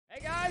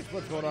guys,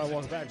 what's going on?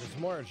 Welcome back to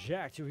some more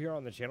Jack 2 here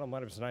on the channel. My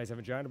name is Nice, I'm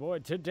a giant boy.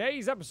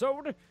 Today's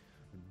episode,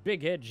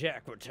 Big Head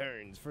Jack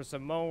returns for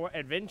some more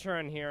adventure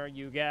in here,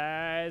 you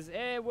guys.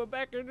 Hey, we're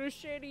back in the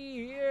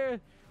city here,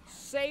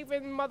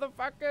 saving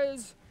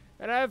motherfuckers.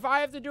 And if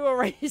I have to do a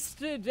race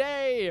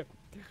today,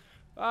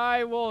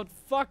 I will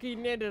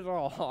fucking end it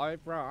all. I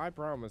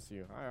promise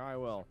you, I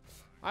will.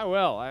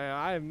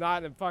 I am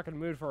not in the fucking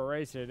mood for a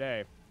race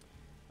today.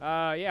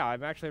 Yeah,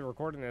 I'm actually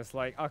recording this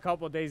like a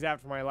couple of days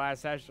after my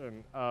last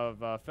session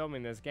of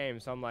filming this game,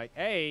 so I'm like,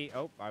 hey,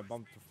 oh, I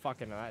bumped the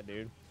fuck into that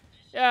dude.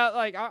 Yeah,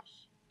 like, ah!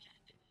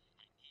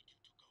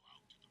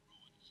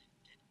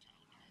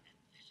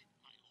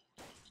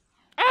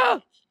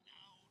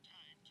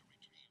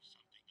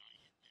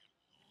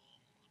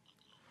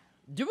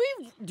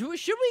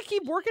 Should we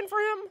keep working for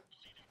him?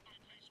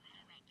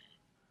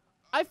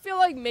 I feel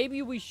like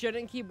maybe we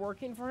shouldn't keep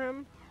working for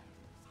him.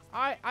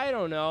 I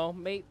don't know,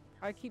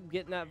 I keep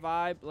getting that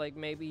vibe, like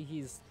maybe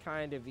he's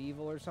kind of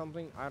evil or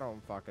something. I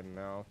don't fucking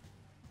know.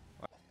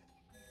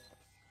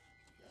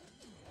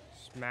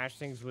 Smash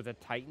things with a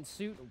Titan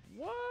suit?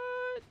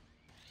 What?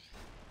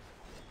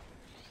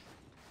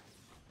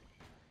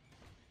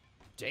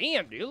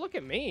 Damn, dude, look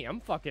at me.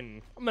 I'm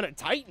in a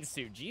Titan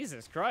suit.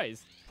 Jesus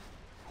Christ.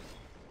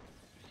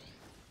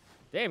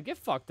 Damn, get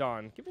fucked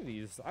on. Give me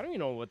these. I don't even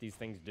know what these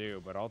things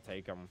do, but I'll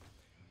take them.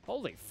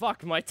 Holy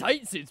fuck, my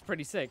Titan suit's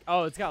pretty sick.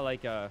 Oh, it's got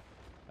like a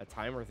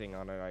timer thing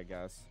on it, I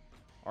guess.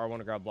 Or I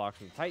want to grab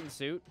blocks with the Titan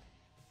suit.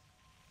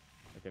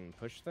 I can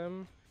push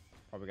them.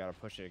 Probably got to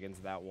push it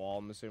against that wall,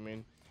 I'm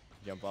assuming.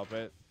 Jump up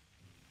it.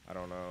 I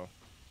don't know.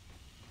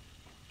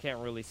 Can't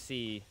really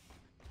see.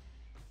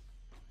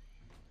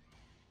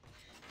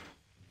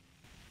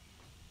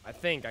 I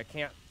think I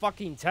can't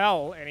fucking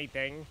tell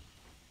anything.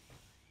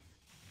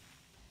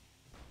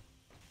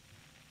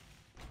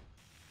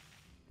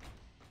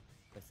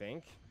 I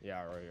think.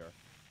 Yeah, right here.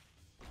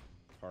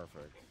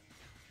 Perfect.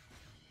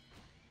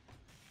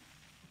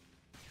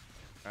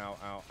 Ow,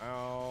 ow,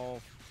 ow.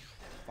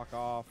 Fuck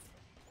off.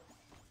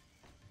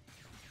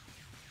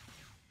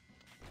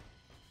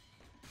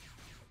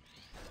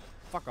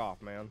 Fuck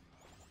off, man.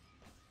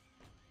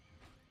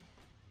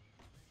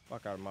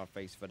 Fuck out of my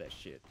face for that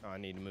shit. Oh, I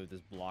need to move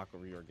this block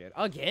over here again.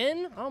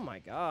 Again? Oh my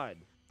god.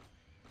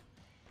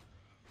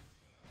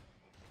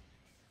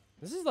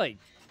 This is like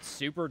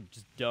super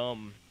just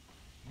dumb.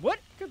 What?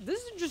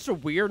 This is just a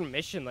weird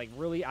mission, like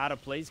really out of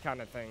place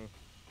kind of thing.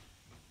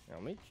 Now,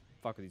 let me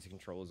fuck with these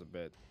controls a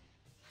bit.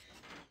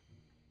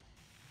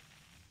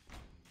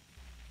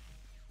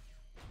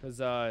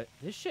 Because,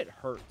 this shit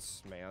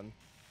hurts, man.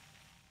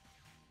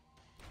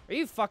 Are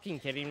you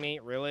fucking kidding me?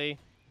 Really?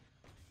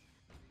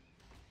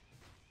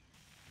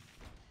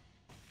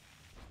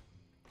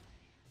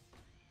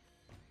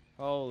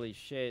 Holy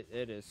shit,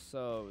 it is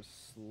so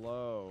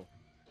slow.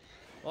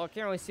 Well, I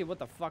can't really see what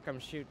the fuck I'm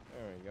shooting.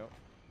 There we go.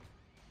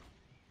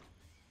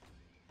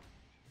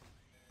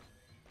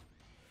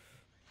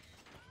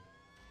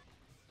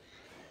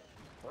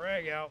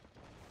 Frag out.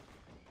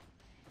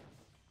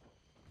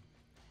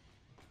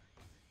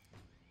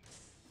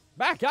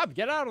 Back up!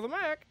 Get out of the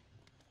mech!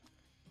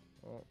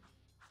 Well,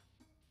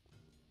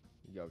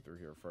 you go through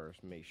here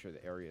first. Make sure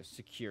the area is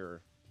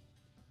secure.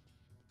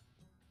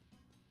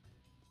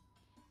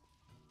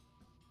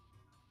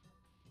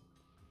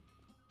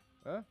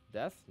 Huh?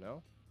 Death?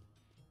 No.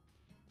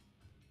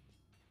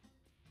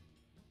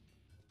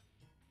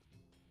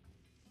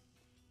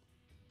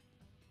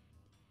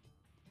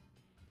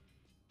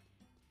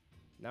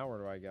 Now where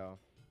do I go?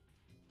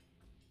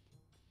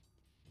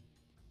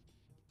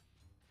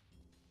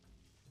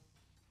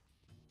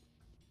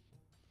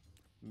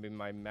 Maybe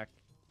my mech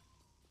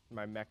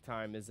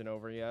time isn't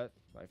over yet.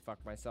 I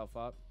fucked myself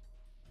up.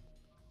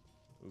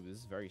 Ooh, this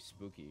is very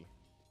spooky.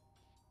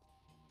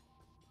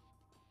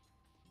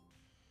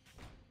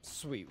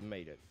 Sweet, we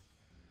made it.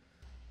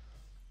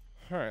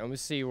 Alright, let me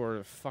see where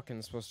we're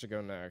fucking supposed to go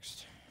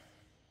next.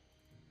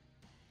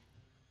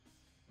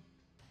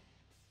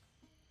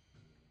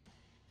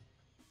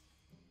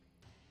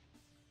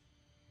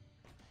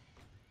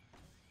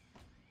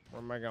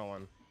 Where am I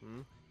going?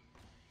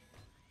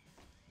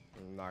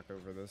 Knock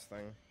over this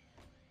thing.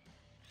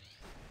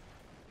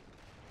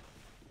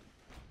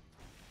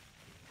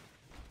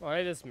 Oh,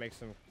 hey, this makes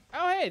some...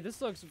 Oh, hey,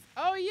 this looks...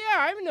 Oh, yeah,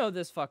 I know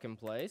this fucking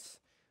place.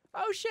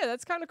 Oh, shit,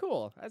 that's kind of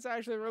cool. That's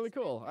actually really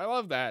cool. I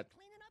love that.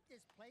 Cleaning up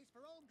this place for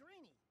old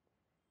Greenie.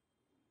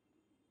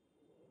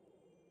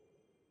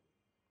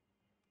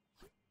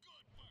 Good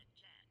work,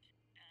 Jack.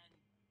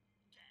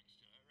 And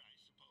Daxter, I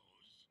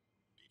suppose.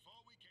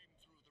 Before we came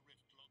through the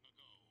rift long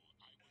ago, I was nurturing that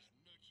life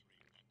seed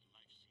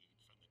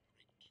from the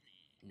great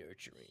tree.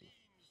 Nurturing.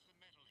 Seems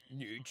the metalheads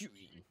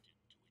Nurturing. are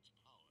attracted to its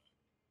power.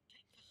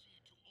 Take the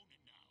seed to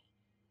Onin now.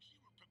 She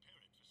will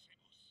prepare it for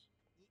Samos.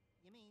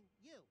 You mean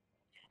you?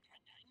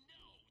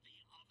 No,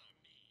 the other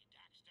me,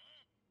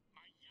 Daxter.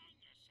 My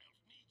younger self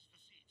needs the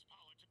seed's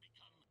power to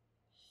become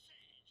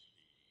sagely.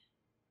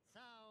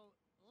 So,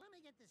 let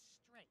me get this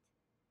straight.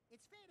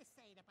 It's fair to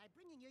say that by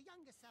bringing your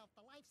younger self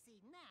the life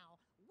seed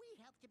now, we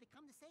helped you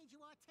become the sage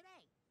you are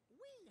today.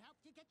 We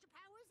helped you get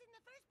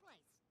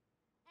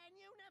And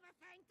you never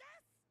thanked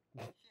us?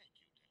 Thank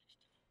you,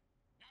 Dexter.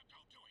 Now go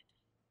do it.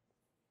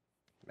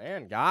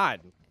 Man, God.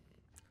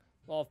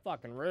 Well,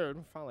 fucking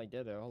rude. Finally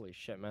did it. Holy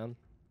shit, man.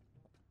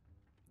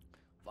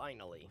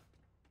 Finally.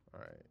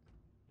 Alright.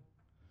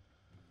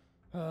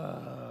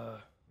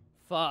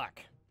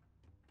 Fuck.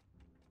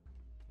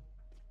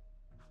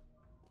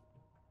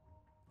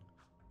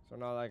 So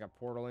not like a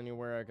portal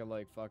anywhere I could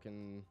like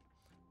fucking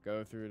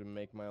go through to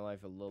make my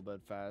life a little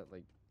bit fat.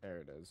 Like, there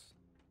it is.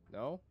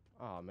 No?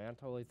 Oh man,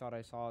 totally thought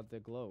I saw the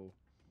glow.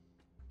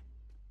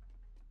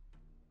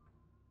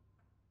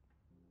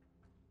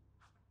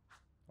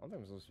 I don't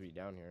think I'm supposed to be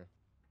down here.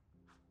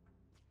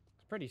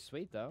 It's pretty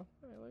sweet though.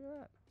 Hey, look at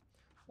that.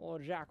 Little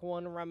Jack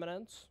 1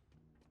 remnants.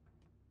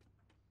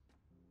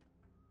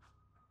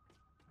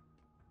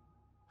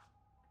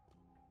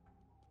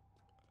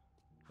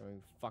 Can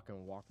we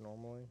fucking walk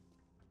normally?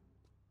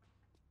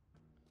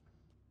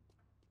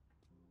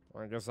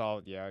 Or I guess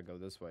I'll, yeah, go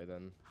this way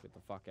then. Get the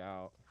fuck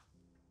out.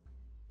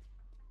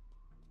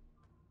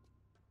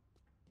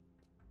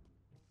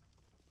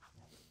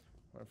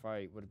 What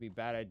if would it be a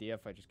bad idea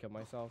if I just killed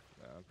myself?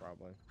 Nah,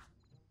 probably.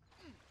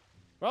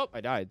 Well,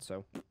 I died,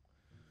 so.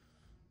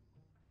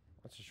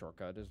 That's a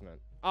shortcut, isn't it?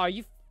 Oh, are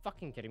you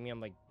fucking kidding me? I'm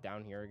like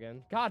down here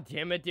again. God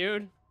damn it,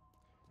 dude.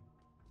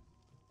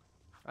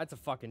 That's a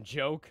fucking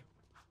joke.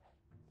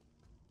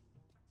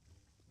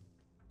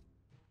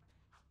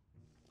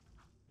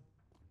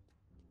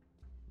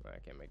 I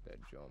can't make that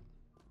jump.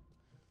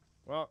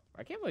 Well,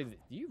 I can't believe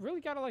you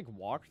really gotta like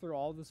walk through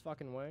all this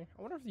fucking way.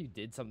 I wonder if you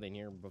did something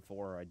here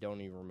before. I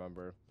don't even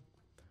remember.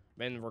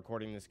 Been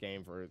recording this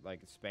game for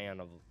like a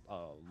span of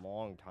a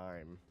long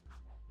time.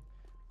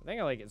 I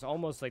think it's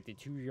almost like the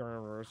 2-year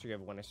anniversary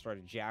of when I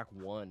started Jack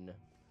 1,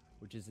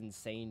 which is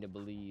insane to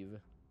believe.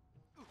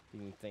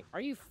 Didn't think.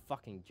 Are you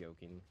fucking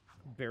joking?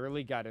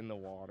 Barely got in the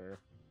water.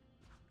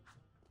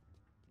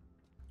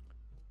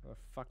 How the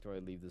fuck do I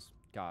leave this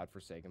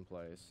godforsaken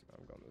place?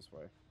 I'm going this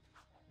way.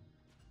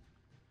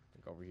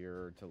 Like over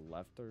here to the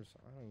left or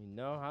something. I don't even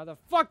know how the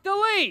fuck to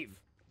leave!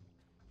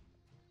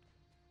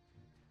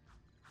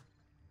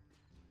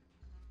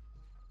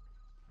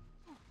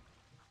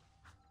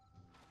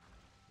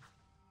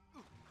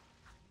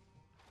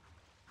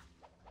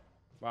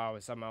 Wow,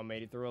 we somehow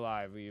made it through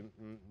alive.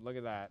 Look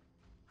at that.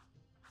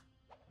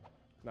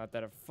 Not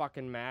that it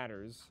fucking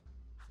matters.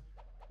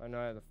 I know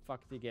how the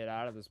fuck to get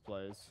out of this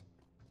place.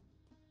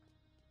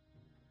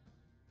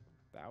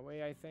 That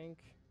way, I think.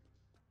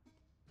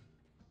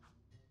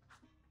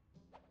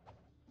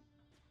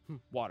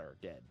 Water,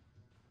 dead.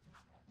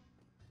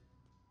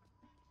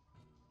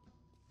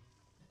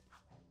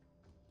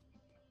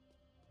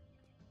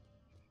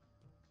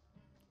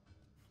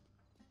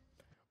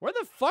 Where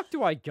the fuck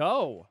do I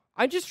go?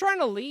 I'm just trying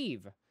to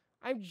leave.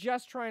 I'm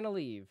just trying to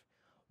leave.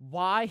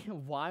 Why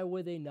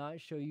would they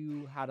not show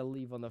you how to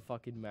leave on the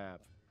fucking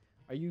map?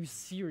 Are you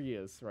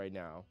serious right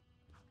now?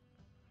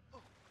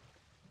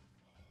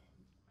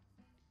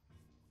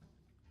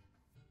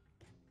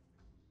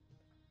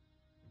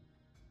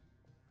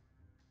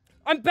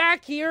 I'm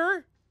back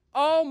here?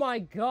 Oh my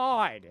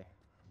god.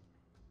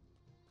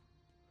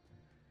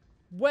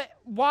 What?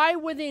 Why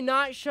would they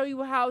not show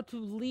you how to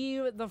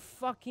leave the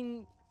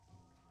fucking...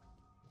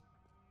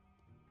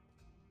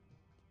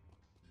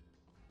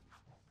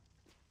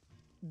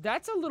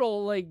 That's a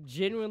little, like,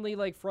 genuinely,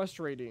 like,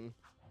 frustrating.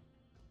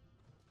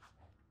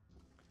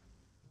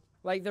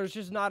 Like, there's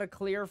just not a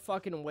clear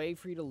fucking way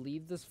for you to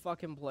leave this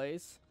fucking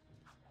place.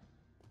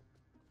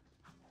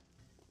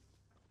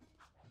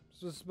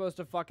 So it's supposed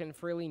to fucking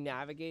freely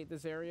navigate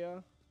this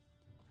area.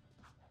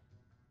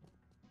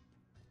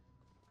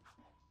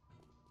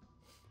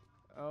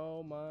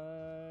 Oh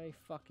my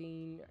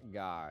fucking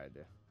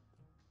god.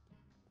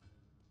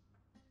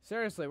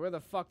 Seriously, where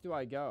the fuck do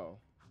I go?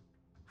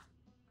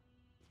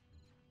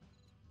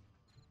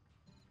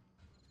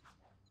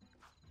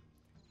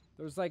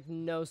 There's like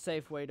no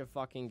safe way to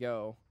fucking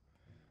go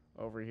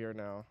over here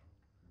now.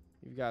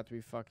 You've got to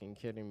be fucking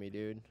kidding me,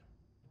 dude.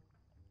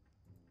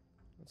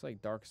 It's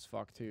like dark as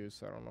fuck too,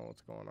 so I don't know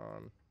what's going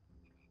on.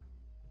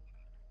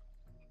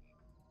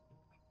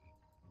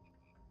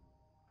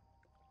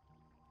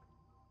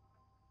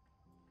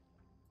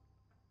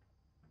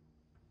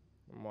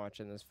 I'm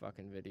watching this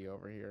fucking video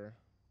over here.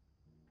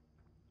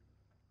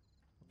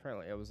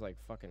 Apparently it was like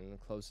fucking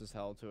close as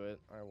hell to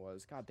it. I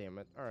was. God damn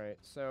it. Alright,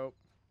 so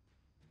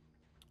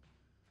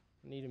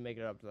I need to make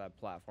it up to that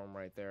platform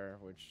right there,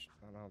 which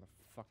I don't know how the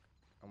fuck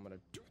I'm gonna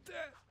do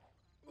that.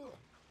 Ugh.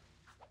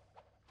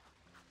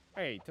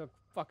 Hey, took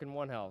fucking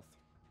 1 health.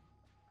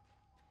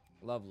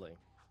 Lovely.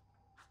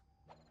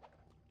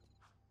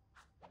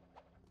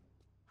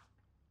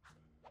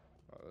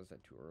 Oh, was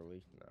that too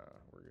early? Nah,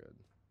 we're good.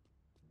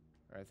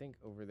 I think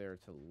over there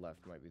to the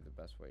left might be the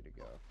best way to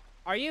go.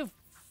 Are you...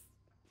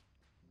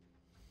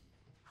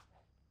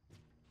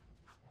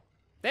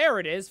 There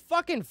it is.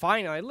 Fucking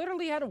fine. I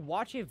literally had to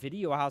watch a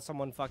video how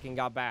someone fucking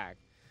got back.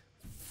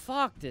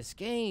 Fuck this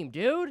game,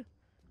 dude.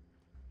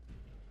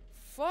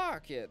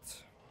 Fuck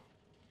it.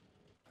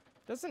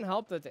 Doesn't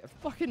help that the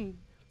fucking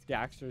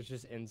Daxter's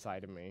just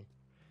inside of me.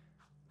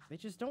 They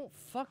just don't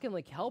fucking,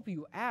 like, help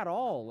you at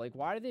all. Like,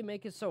 why do they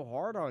make it so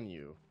hard on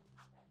you?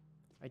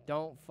 I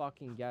don't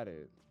fucking get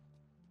it.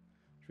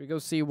 Should we go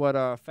see what,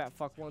 fat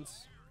fuck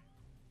wants?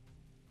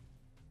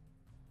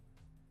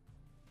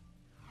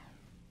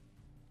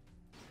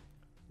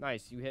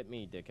 Nice, you hit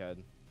me, dickhead.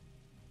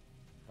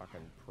 Fucking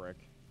prick.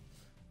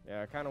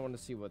 Yeah, I kind of want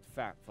to see what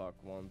fat fuck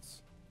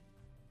wants.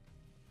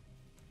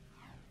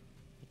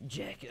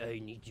 Jack, I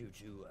need you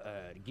to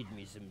get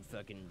me some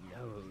fucking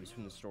hose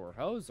from the store.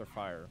 Hose or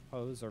fire?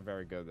 Hose are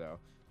very good though.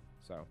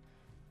 So,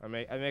 I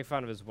make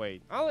fun of his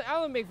weight. I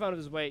only make fun of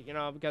his weight, you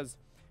know, because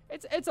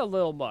it's a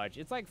little much.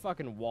 It's like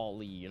fucking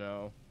Wall-E, you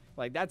know,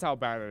 like that's how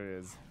bad it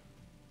is.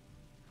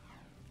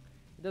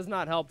 It does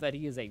not help that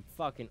he is a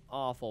fucking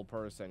awful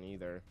person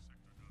either.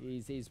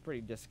 He's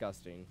pretty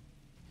disgusting.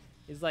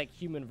 He's like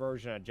human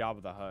version of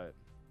Jabba the Hutt.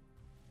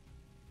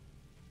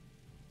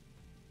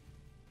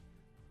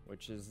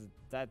 Which is,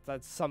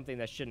 that's something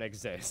that shouldn't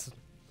exist.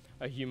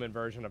 A human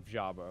version of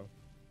Jabba.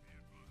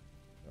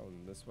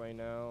 Going this way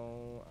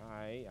now.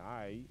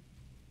 I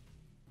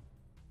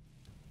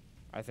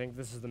think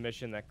this is the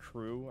mission that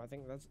Crew, I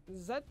think that's,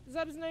 is that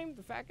his name?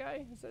 The fat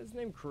guy? Is that his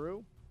name,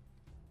 Crew?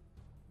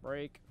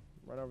 Break.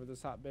 Run over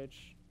this hot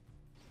bitch.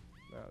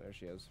 Oh, there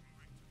she is.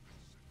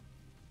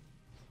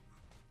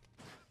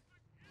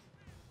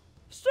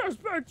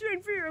 Suspect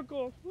in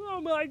vehicle! Oh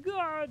my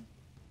god!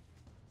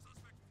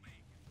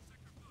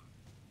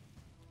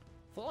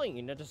 Flying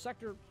into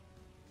sector.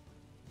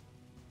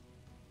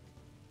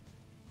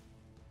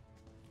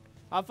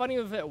 How funny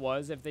if it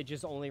was if they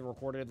just only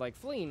recorded like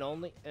fleeing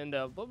only and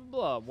blah blah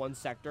blah one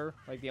sector,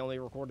 like they only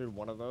recorded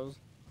one of those.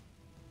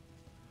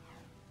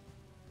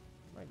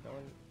 Am I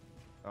going?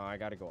 Oh, I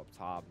gotta go up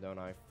top, don't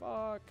I?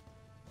 Fuck.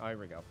 Oh, here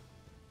we go.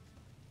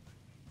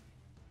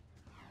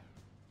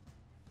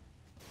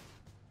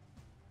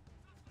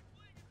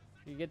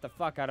 You get the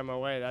fuck out of my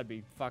way, that'd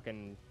be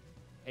fucking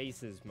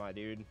aces, my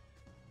dude.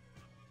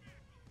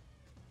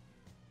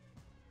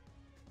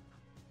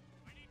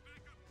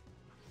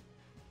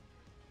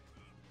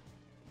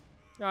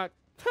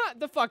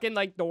 The fucking,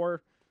 like,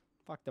 door.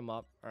 Fucked them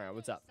up. Alright,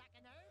 what's up? Sack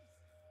of nerves?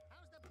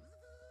 How's the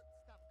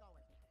stuff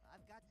going?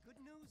 I've got good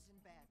news and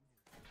bad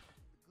news.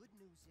 The good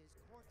news is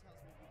Core tells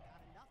me we've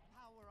got enough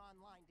power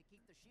online to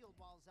keep the shield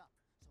walls up.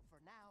 So for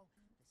now,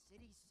 the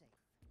city's safe.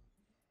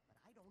 But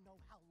I don't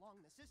know how long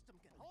the system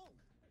can hold.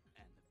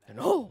 And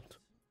hold!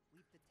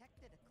 We've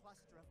detected a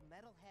cluster of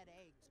metalhead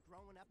eggs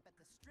growing up at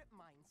the strip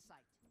mine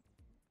site.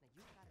 Now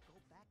you've got to go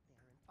back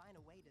there and find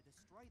a way to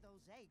destroy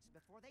those eggs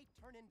before they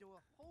turn into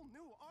a whole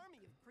new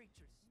army of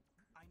creatures.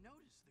 I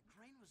noticed the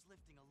crane was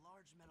lifting a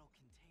large metal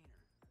container.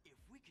 If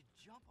we could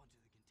jump onto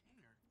the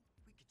container,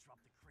 we could drop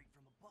the crate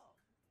from above.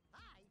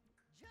 Hi,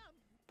 jump,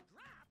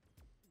 drop.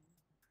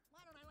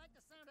 Why don't I like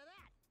the sound of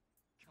that?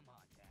 Come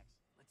on, Dax.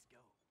 Let's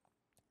go.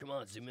 Come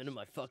on, zoom into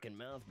my fucking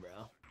mouth,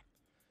 bro.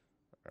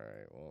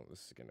 Alright, well,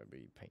 this is gonna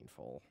be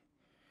painful.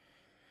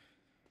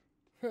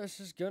 This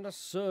is gonna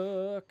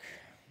suck.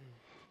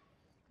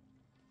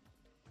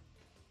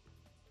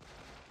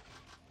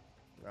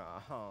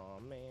 Oh,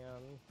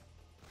 man.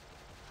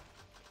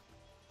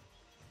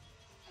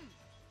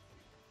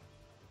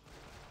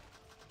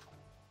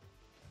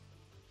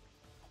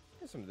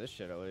 Get some of this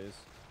shit at least.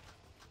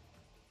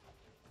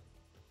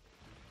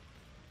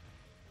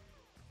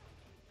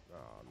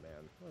 Oh,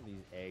 man. What do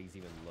these eggs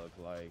even look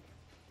like?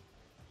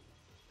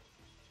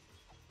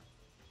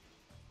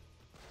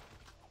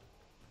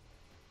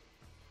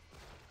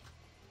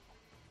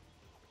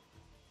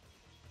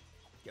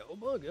 Go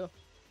bugger.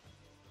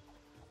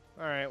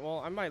 Alright, well,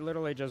 I might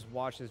literally just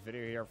watch this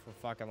video here for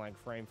fucking, like,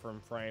 frame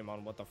from frame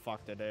on what the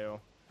fuck to do.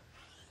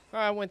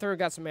 I went through,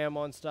 got some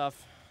ammo and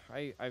stuff.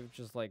 I've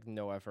just, like,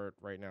 no effort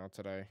right now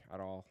today at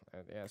all.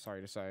 And, yeah,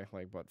 sorry to say,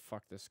 like, but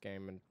fuck this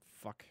game and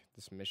fuck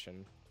this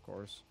mission, of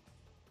course.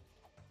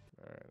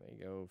 Alright, there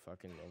you go.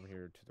 Fucking over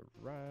here to the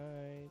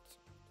right.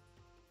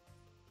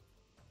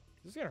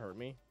 Is this gonna hurt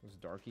me? This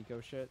dark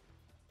eco shit?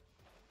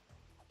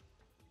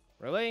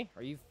 Really?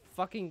 Are you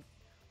fucking...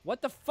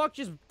 What the fuck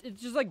it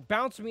just like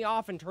bounced me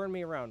off and turned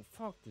me around.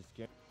 Fuck this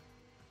game.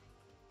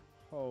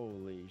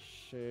 Holy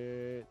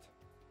shit.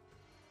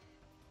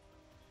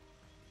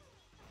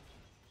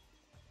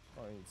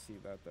 I didn't see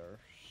that there.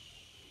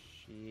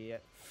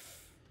 Shit.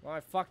 Well,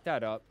 I fucked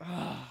that up.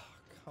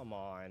 Come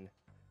on.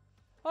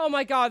 Oh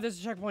my god,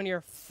 there's a checkpoint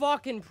here.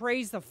 Fucking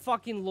praise the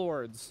fucking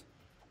lords.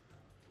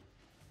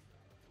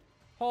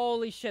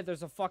 Holy shit,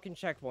 there's a fucking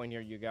checkpoint here,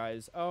 you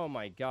guys. Oh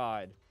my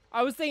god.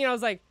 I was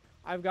like,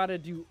 I've got to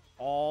do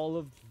all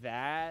of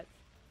that?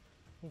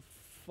 No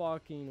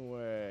fucking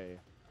way.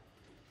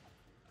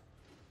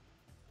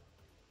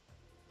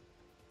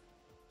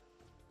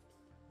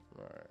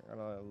 Alright,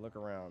 gotta look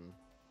around.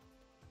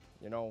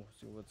 You know,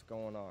 see what's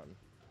going on.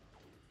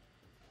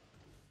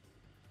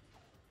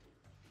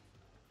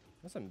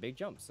 There's some big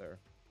jumps there.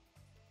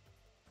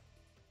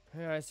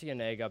 Yeah, I see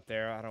an egg up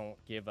there. I don't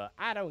give a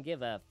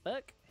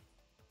fuck.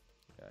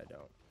 Yeah, I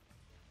don't.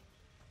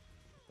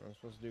 What am I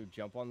supposed to do?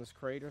 Jump on this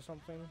crate or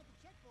something?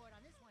 Checkboard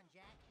on this one,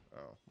 Jack.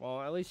 Oh,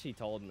 well, at least she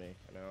told me,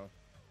 you know.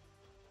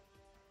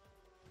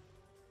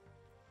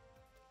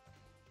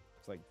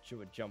 It's like she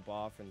would jump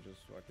off and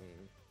just fucking...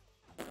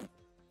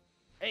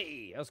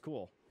 Hey, that was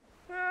cool.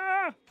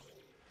 Ah!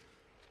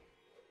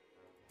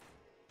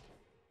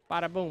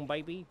 Bada boom,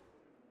 baby.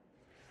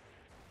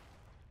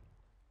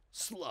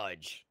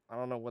 Sludge. I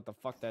don't know what the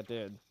fuck that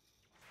did.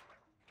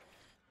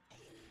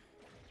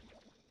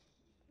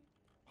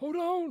 Hold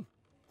on.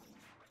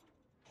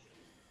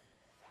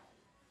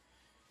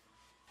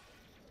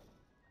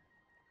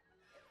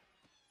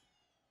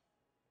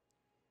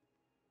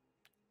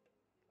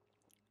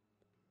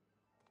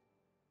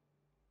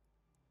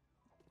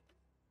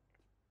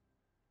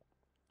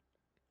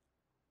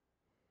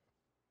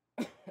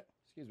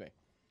 Excuse me.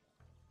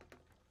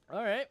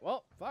 All right,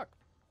 well, fuck.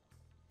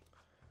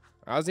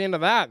 That was the end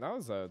of that. That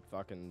was a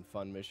fucking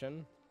fun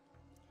mission.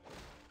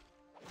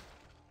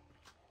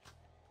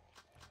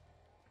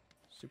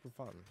 Super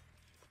fun.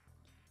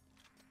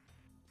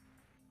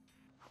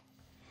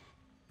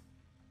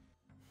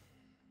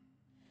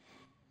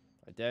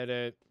 I did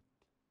it.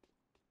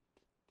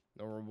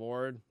 No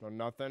reward, no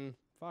nothing.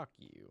 Fuck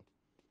you.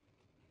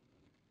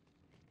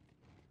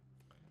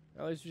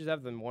 At least you just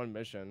have the one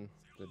mission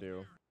to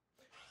do.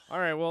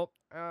 Alright, well,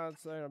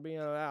 it's gonna be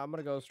that. I'm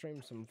gonna go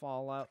stream some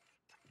Fallout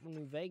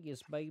New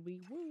Vegas,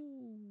 baby.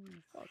 Woo!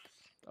 Fuck.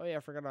 Oh yeah,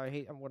 I forgot I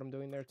hate what I'm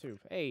doing there too.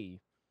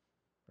 Hey.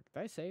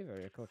 Did I save or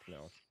did I click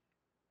no?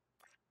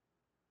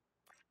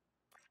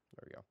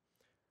 There we go.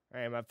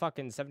 Alright, I'm at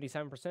fucking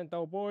 77%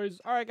 though,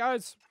 boys. Alright,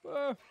 guys.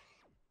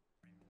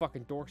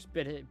 Fucking dorks,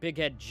 big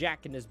head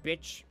Jack in this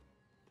bitch.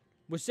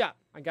 What's up?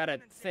 I got a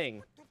thing.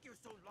 What took you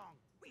so long?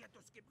 We had to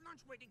skip lunch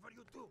waiting for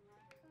you too.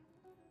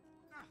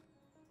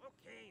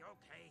 Okay,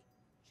 okay.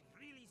 She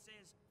really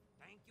says,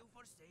 thank you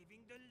for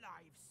saving the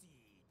live seed.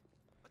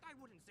 But I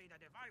wouldn't say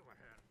that if I were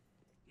her.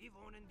 Give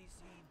Onan the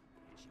seed,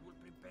 and she will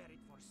prepare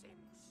it for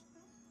Samus.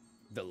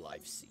 The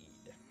life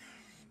seed.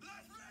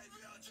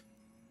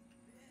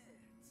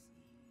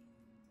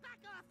 Back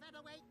off,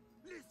 featherweight!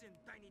 Listen,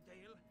 Tiny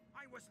Tail.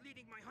 I was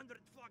leading my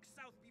 100th flock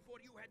south before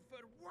you had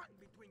fur rotten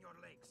between your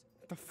legs.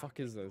 What the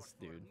fuck is this,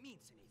 dude?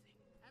 Means anything.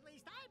 At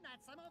least I'm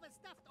not some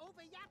overstuffed,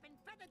 overyapping,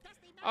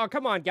 feather-dusty... Oh,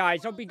 come on,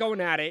 guys. Don't be going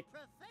at it.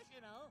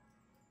 Professional.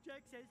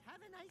 Jack says, have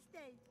a nice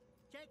day.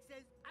 Jack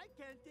says, I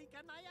can't think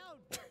on my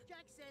own.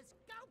 Jack says,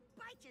 go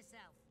bite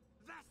yourself.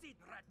 That's it,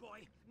 rat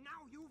boy.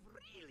 Now you've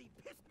really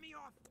pissed me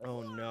off.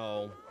 Oh,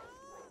 no.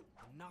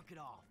 Knock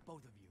it off,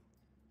 both of you.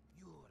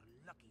 You're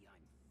lucky I'm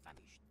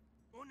famished.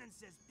 Onan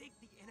says take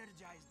the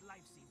energized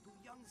life seed to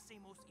young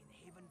Samos in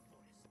Haven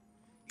Forest.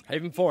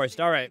 Haven Forest,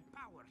 all right.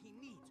 Power he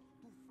needs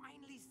to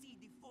finally see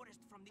the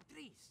forest from the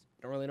trees.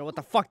 Don't really know what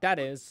the fuck that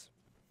is.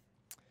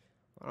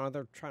 Oh,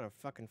 they're trying to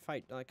fucking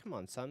fight. Like, come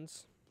on,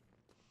 sons.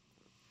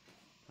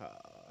 I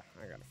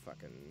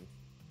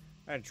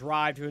gotta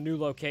drive to a new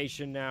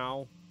location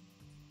now.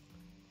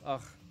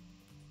 Ugh.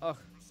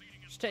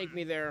 Just take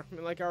me there. I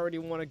mean, like, I already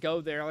want to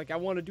go there. Like, I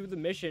want to do the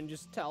mission.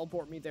 Just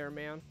teleport me there,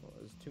 man. Oh,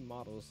 there's two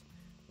models.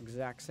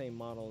 Exact same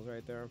models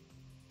right there.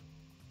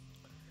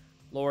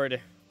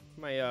 Lord,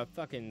 my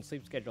fucking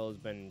sleep schedule has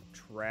been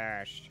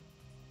trashed.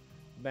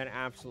 Been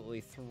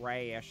absolutely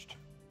thrashed.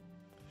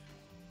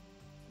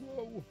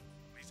 Whoa.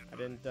 I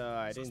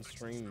didn't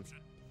stream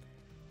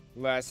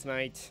last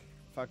night.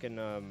 Fucking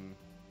I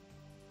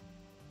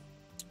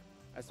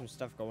had some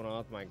stuff going on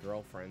with my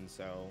girlfriend,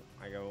 so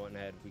I went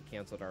ahead. We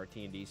canceled our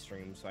T&D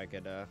stream so I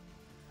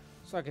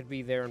could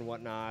be there and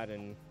whatnot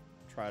and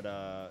try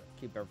to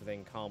keep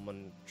everything calm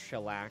and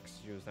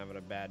chillax. She was having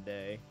a bad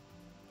day,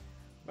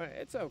 but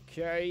it's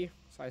okay.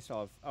 So I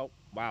still have. Oh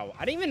wow!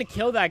 I didn't even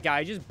kill that guy.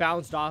 I just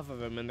bounced off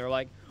of him, and they're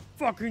like,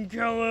 "Fucking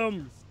kill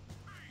him!"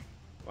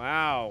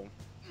 Wow.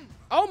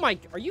 Oh my!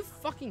 Are you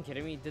fucking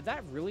kidding me? Did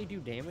that really do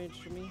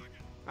damage to me?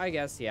 I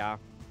guess yeah.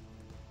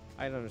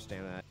 I don't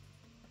understand that.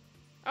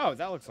 Oh,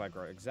 that looks like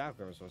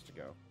exactly where I'm supposed to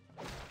go.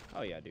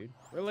 Oh yeah, dude.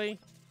 Really?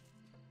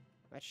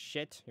 That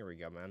shit. Here we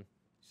go, man.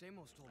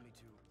 Samos told me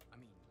to. I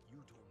mean,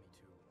 you told me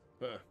to.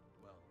 Huh.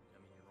 Well, I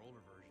mean, your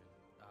older version.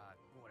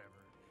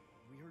 Whatever.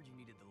 We heard you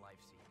needed the life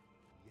seed.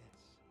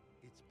 Yes,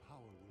 its power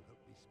will help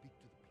me speak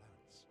to the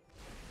plants.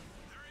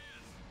 There he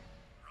is.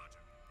 Roger,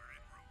 we're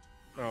en route.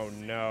 Oh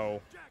no.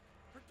 Jack,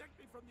 protect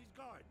me from these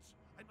guards.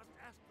 I must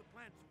ask the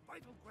plants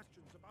vital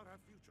questions about our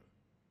future.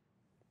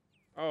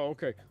 Oh,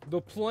 okay. The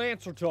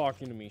plants are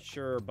talking to me.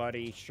 Sure,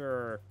 buddy.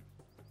 Sure.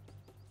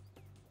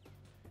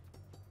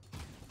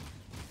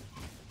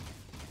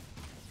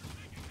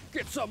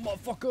 Get some,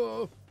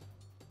 motherfucker!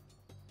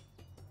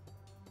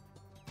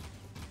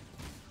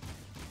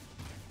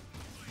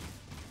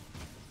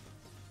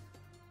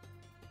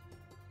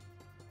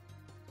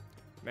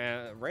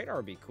 Man, radar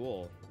would be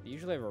cool. You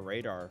usually have a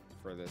radar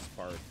for this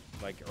part.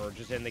 Like, or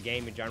just in the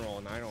game in general,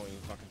 and I don't even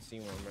fucking see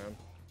one, man.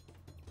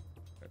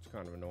 That's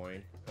kind of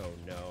annoying. Oh,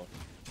 no.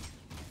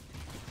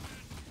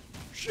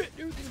 Shit,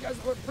 dude, these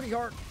guys work pretty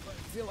hard. I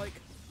feel like.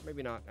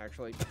 Maybe not,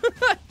 actually.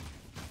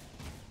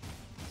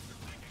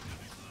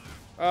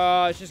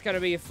 It's just gonna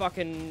be a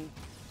fucking...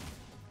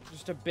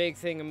 Just a big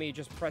thing of me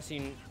just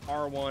pressing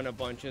R1 a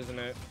bunch, isn't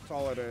it? That's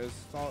all it is.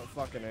 That's all it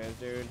fucking is,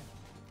 dude.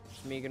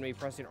 Just me gonna be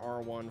pressing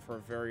R1 for a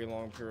very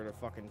long period of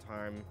fucking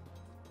time.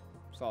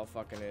 That's all it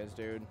fucking is,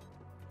 dude.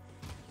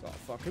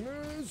 That's all it fucking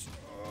is.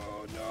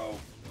 Oh, no.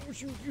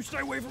 You stay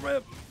away from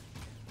him.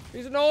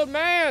 He's an old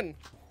man.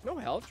 No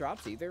health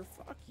drops either.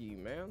 Fuck you,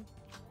 man.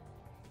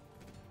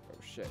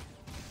 Oh, shit.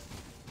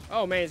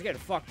 Oh, man, he's getting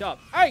fucked up.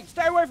 Hey,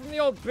 stay away from the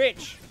old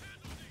bitch.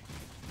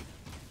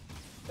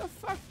 The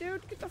fuck,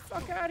 dude? Get the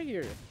fuck out of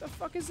here. The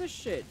fuck is this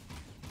shit?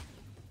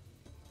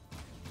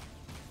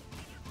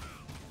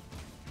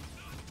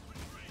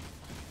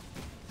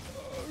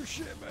 Oh,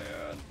 shit,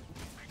 man.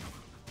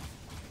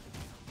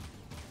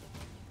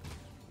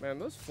 Man,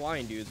 those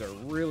flying dudes are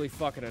really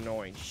fucking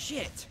annoying.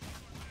 Shit.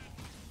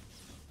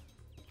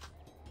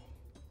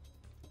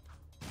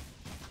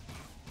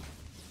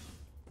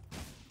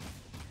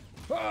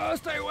 Oh,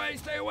 stay away,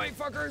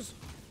 fuckers.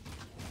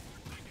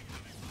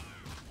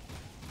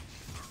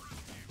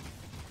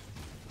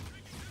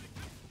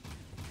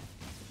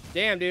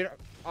 Damn, dude.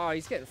 Oh,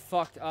 he's getting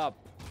fucked up.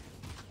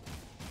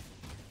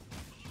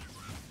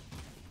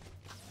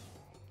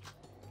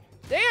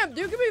 Damn,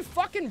 dude, give me a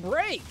fucking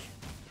break.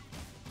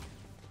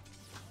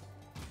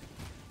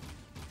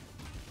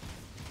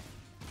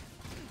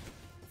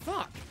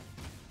 Fuck.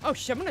 Oh,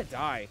 shit, I'm gonna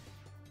die.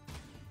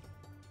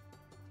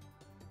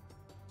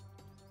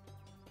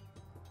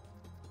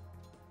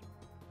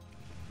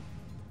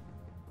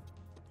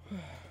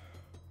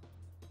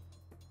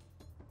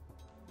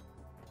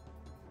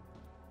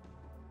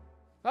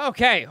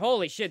 Okay,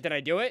 holy shit, did I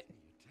do it?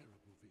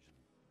 Terrible vision.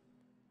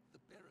 The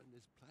Baron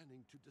is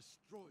planning to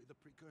destroy the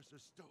precursor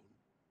stone.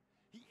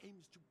 He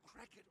aims to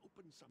crack it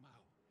open somehow.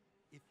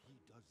 If he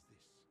does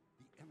this,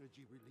 the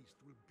energy released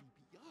will be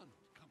beyond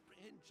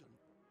comprehension.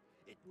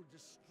 It will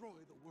destroy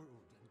the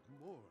world and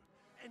more,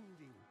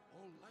 ending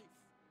all life.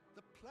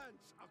 The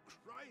plants are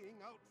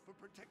crying out for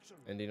protection.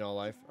 Ending all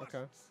life, You must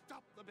okay.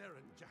 Stop the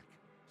Baron, Jack.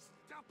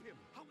 Stop him,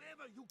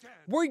 however you can.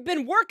 We've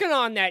been working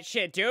on that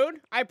shit,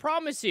 dude. I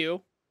promise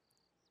you.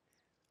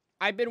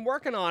 I've been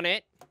working on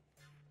it.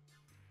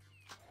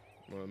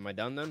 Well, am I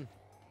done then?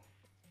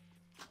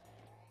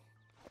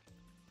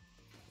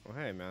 Well,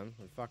 hey, man.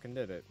 We fucking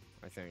did it,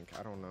 I think.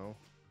 I don't know.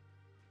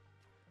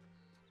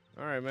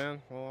 Alright,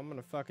 man. Well, I'm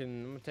gonna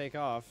take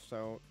off,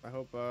 so I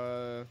hope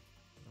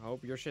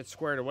your shit's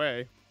squared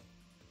away.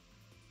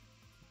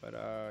 But,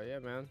 yeah,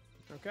 man.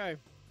 Okay.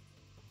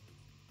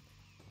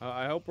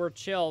 I hope we're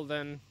chill,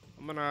 then.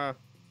 I'm gonna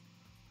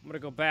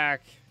go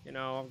back. You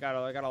know, I got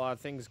a lot of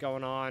things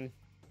going on.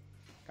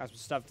 Got some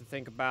stuff to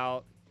think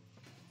about.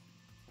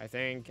 I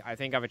think I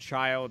have a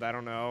child. I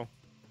don't know.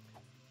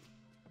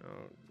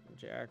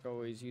 Jack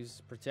always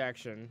uses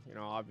protection. You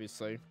know,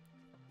 obviously.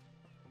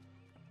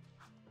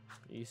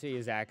 You see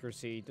his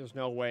accuracy. There's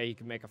no way he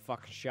can make a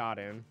fucking shot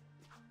in.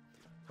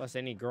 Plus,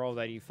 any girl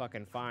that he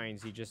fucking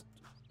finds, he just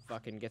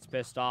fucking gets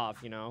pissed off.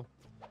 You know,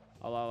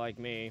 a lot like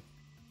me.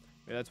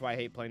 Maybe that's why I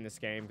hate playing this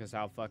game, because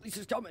how fuck.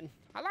 Lisa's coming.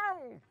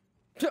 Hello.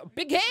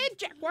 Big head,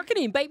 Jack. Walking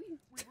in, baby.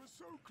 We were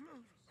so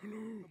close.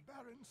 The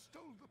Baron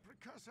stole the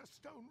precursor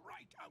stone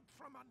right out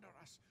from under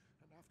us.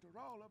 And after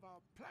all of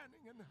our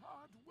planning and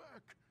hard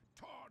work,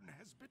 Torn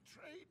has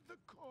betrayed the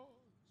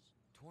cause.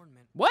 Torn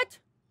meant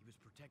What? he was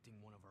protecting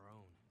one of our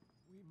own.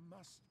 We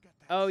must get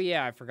that. Oh,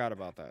 yeah, I forgot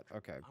about that.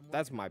 Okay,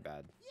 that's my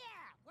bad.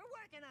 Yeah, we're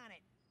working on it.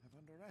 I've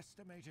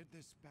underestimated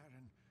this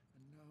Baron,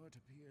 and now it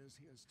appears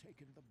he has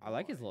taken the I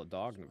like his boy little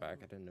dog in the as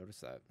back. I well. didn't notice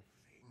that.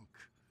 Think,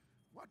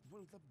 what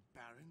will the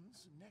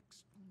Baron's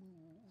next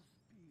move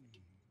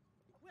be?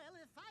 Well,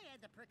 if I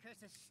had the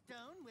precursor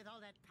stone with all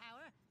that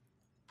power,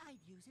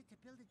 I'd use it to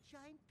build a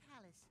giant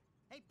palace.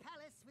 A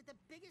palace with the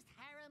biggest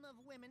harem of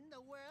women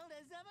the world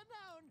has ever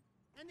known.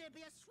 And there'd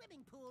be a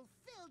swimming pool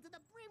filled to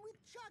the brim with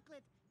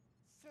chocolate.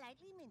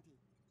 Slightly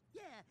minty.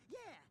 Yeah,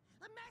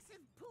 a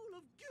massive pool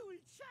of gooey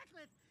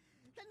chocolate.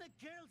 Then the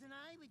girls and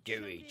I would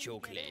Gooey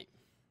jump in chocolate.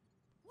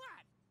 together.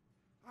 What?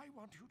 I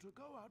want you to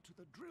go out to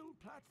the drill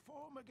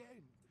platform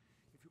again.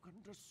 If you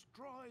can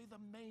destroy the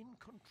main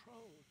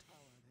control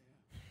tower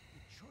there,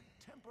 it should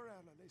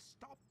temporarily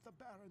stop the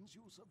Baron's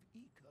use of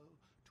eco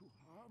to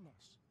harm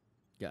us.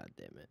 God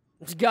damn it.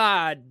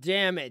 God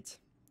damn it.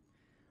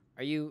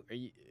 Are you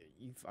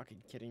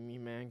fucking kidding me,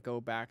 man? Go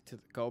back to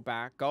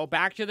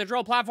the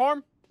drill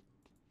platform.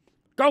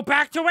 Go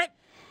back to it.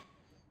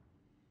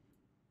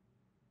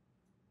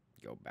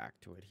 Go back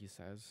to it, he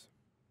says.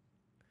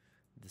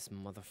 This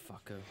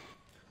motherfucker.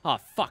 Oh,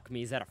 fuck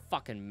me. Is that a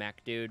fucking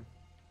mech, dude?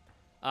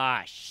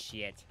 Ah,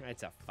 shit.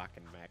 It's a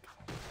fucking mech.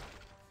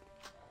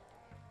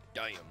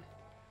 Damn.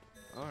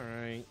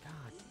 Alright.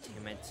 God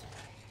damn it.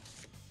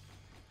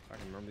 I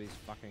can remember these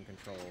fucking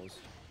controls.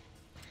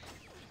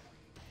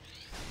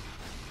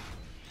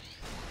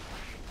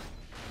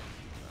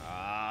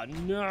 Ah,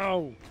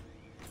 no!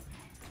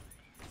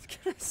 It's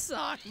gonna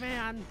suck,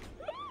 man!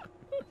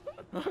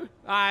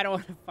 I don't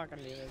wanna fucking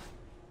do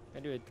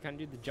this. Can I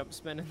do the jump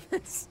spin in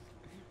this?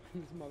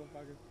 This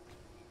motherfucker.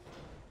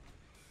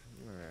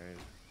 Alright.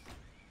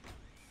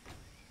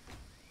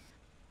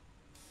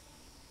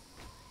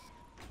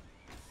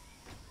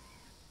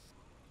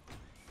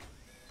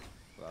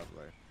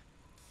 Lovely.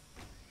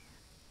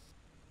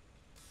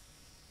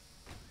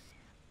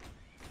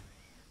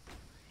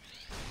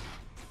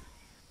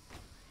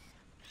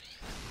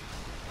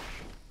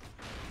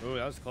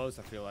 that was close,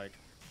 I feel like.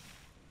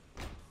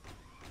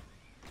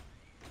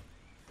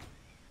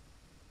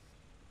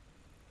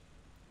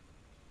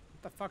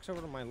 What the fuck's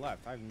over to my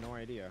left? I have no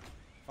idea.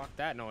 Fuck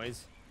that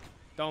noise.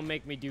 Don't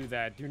make me do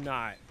that. Do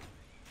not.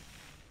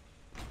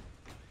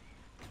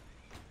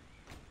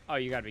 Oh,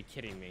 you gotta be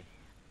kidding me.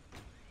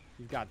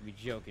 You've got to be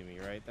joking me,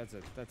 right? That's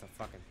a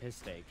fucking piss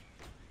steak.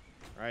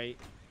 Right?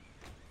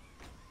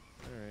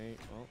 Alright,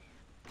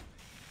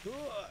 well.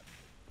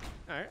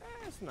 Alright,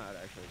 that's not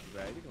actually too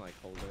bad. You can, like,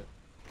 hold it.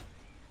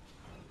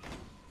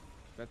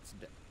 That's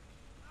dead.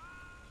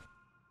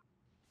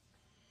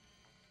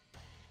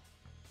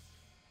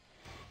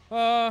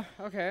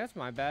 Okay, that's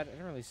my bad. I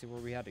didn't really see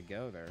where we had to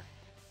go there.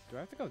 Do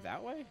I have to go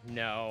that way?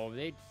 No,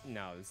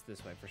 no, it's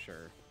this way for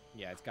sure.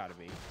 Yeah, it's gotta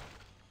be.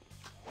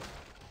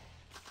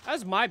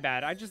 That's my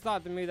bad. I just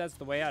thought that maybe that's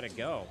the way I had to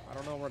go. I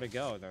don't know where to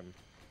go then.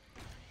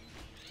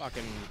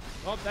 Fucking,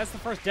 well, that's the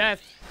first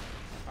death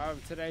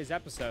of today's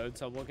episode,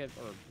 so we'll get,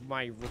 or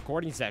my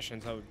recording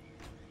session, so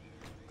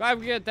glad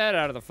we get that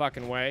out of the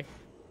fucking way.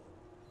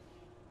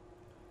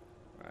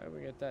 Alright,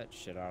 we get that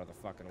shit out of the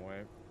fucking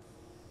way.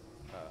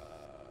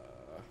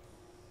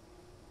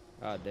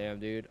 God damn,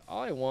 dude.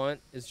 All I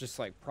want is just,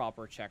 like,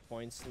 proper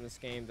checkpoints in this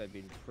game. That'd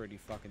be pretty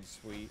fucking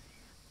sweet.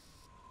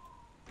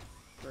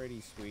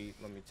 Pretty sweet,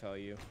 let me tell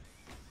you.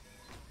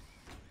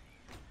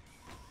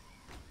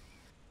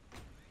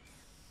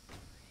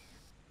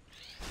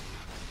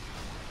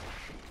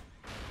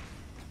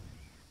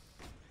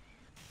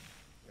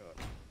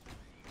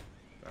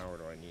 Now where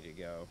do I need to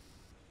go?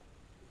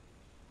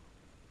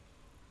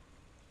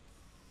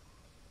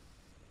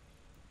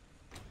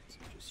 So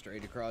just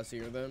straight across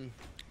here then?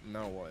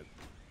 Now what?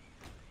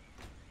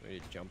 We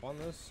need to jump on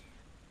this?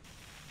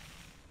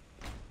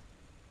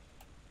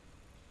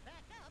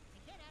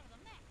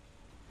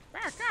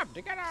 Back up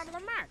to get out of the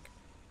mech!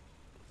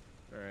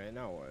 Alright,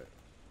 now what?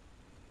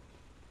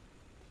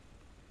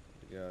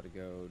 We gotta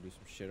go do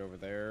some shit over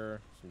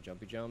there. Some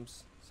jumpy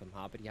jumps. Some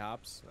hoppity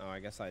hops. Oh, I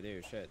guess I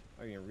do. Shit.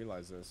 I didn't even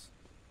realize this.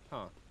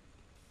 Huh.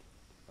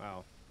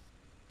 Wow.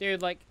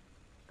 Dude, like,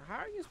 how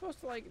are you supposed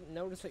to, like,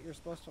 notice that you're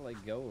supposed to,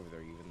 like, go over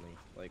there evenly?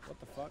 Like, what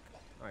the fuck?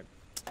 Alright.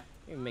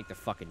 Even make the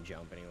fucking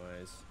jump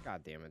anyways.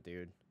 God damn it,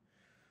 dude.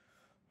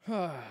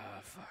 Ah,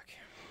 fuck.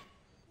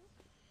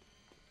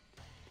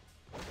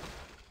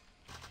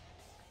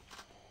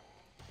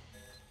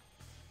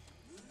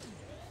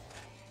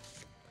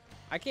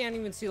 I can't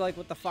even see, like,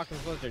 what the fuck I'm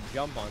supposed to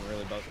jump on,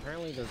 really, but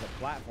apparently there's a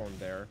platform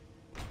there.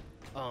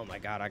 Oh my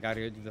god, I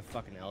gotta go do the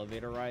fucking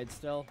elevator ride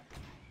still.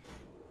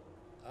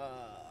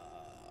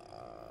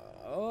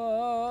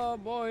 Oh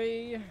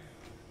boy.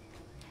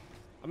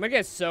 I'm gonna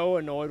get so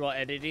annoyed while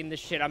editing this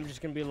shit, I'm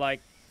just gonna be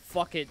like,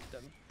 fuck it.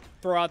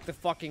 Throw out the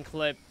fucking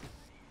clip.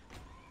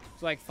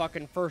 It's like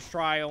fucking first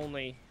try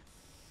only.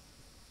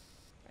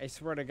 I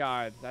swear to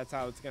God, that's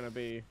how it's gonna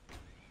be.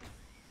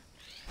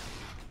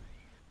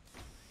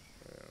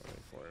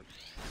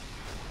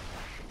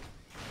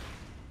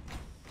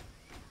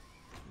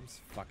 This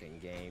fucking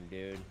game,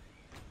 dude.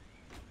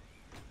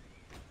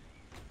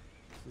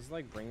 Does this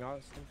like bring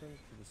out something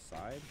to the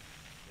side?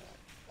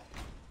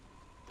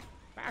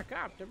 Back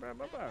up! Blah,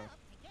 blah, blah.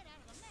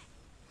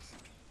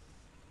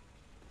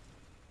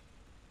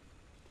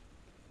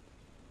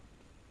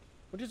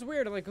 Which is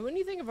weird, like when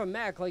you think of a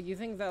mech, like you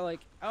think that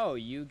like, oh,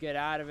 you get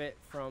out of it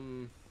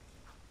from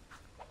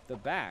the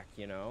back,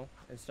 you know,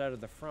 instead of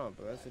the front,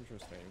 but that's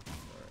interesting.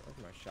 Alright, where's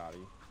my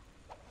shotty?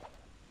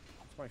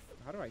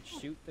 How do I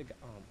shoot the gun?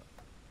 Oh my.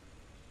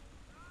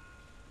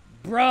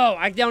 Bro,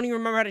 I don't even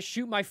remember how to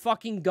shoot my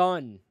fucking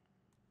gun.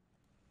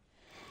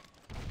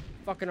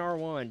 Fucking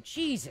R1.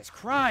 Jesus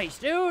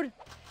Christ, dude.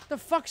 What the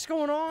fuck's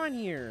going on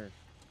here?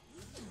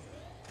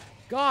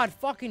 God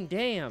fucking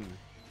damn.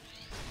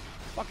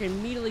 Fucking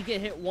immediately get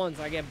hit once.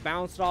 I get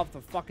bounced off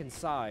the fucking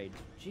side.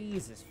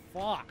 Jesus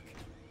fuck.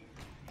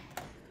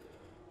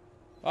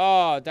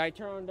 Oh, did I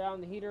turn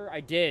down the heater? I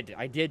did.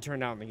 I did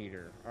turn down the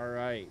heater.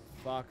 Alright.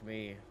 Fuck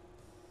me.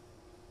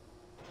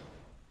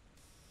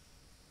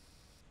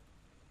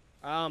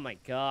 Oh my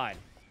god.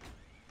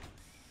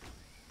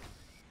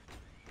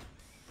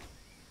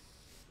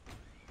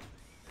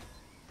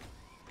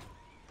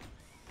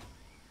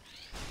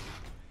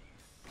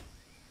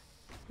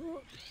 There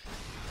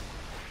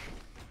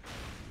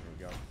we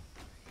go.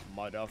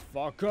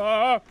 Motherfucker!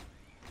 Oh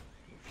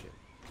shit.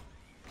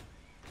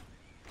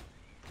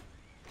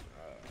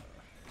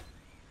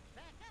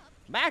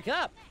 Back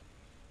up!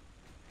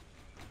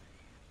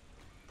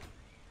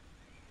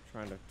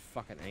 Trying to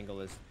fucking angle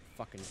this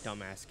fucking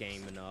dumbass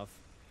game enough.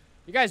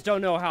 You guys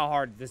don't know how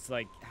hard this,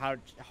 like, how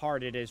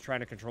hard it is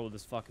trying to control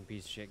this fucking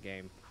piece of shit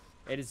game.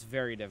 It is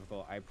very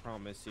difficult, I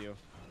promise you.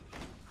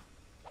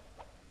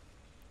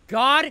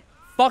 God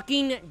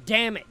fucking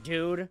damn it,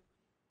 dude.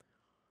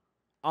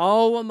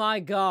 Oh my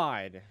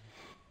god.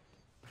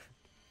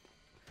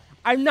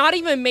 I've not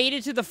even made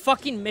it to the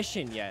fucking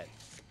mission yet.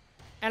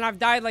 And I've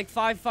died like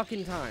 5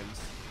 fucking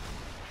times.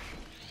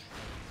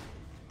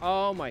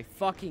 Oh my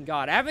fucking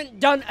god. I haven't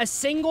done a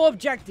single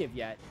objective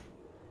yet.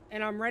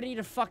 And I'm ready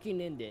to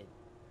fucking end it.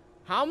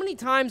 How many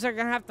times are I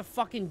gonna have to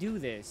fucking do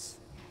this?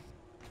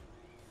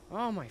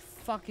 Oh my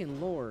fucking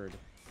lord.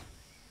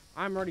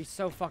 I'm already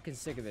so fucking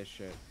sick of this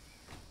shit.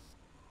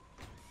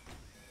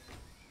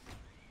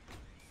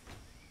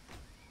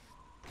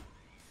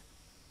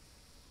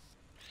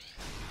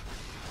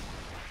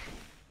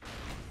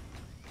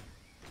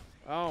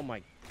 Oh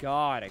my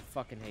god, I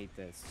fucking hate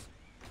this.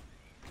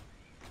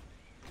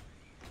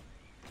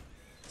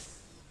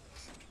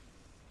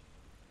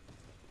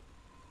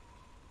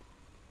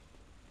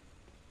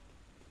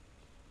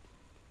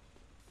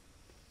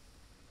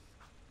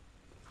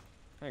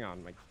 Hang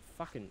on, my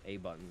fucking A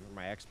button, or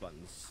my X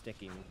button's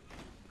sticking.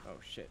 Oh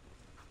shit.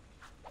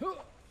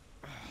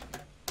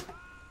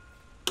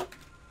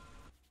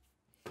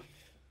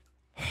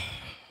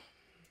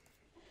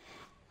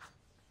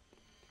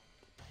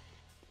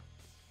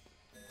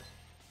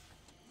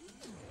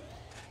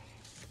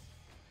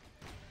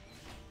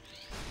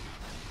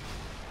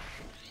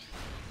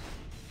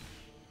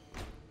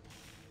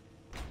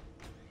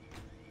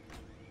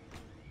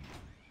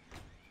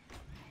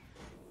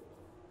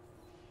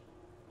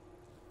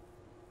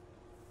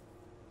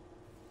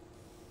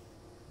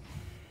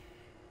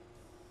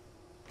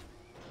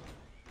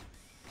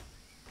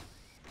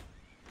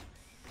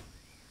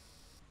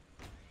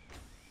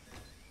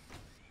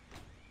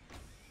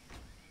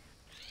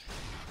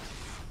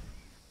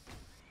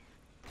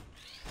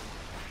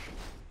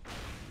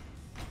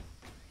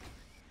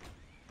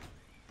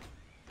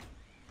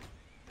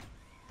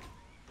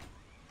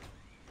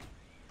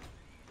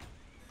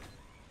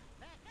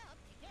 Back up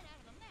to get out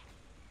of the map.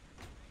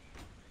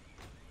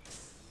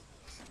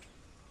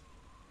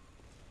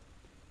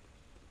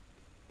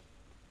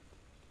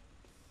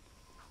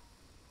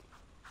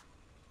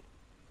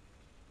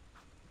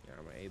 Yeah,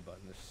 my A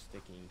button is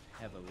sticking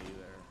heavily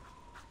there.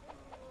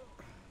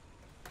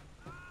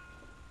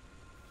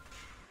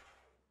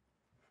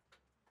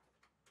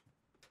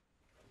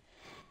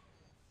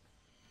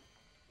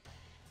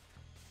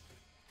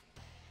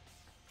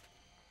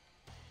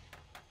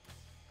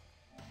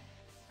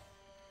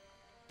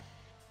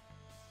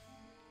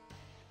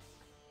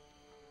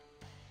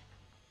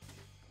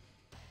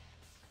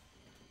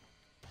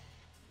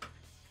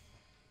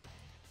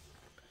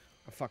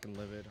 I'm fucking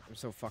livid. I'm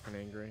so fucking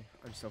angry.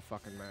 I'm so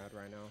fucking mad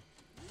right now.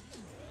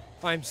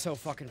 I'm so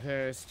fucking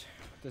pissed.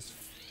 This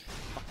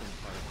fucking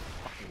part of the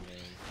fucking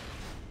game.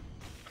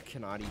 I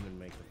cannot even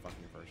make the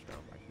fucking first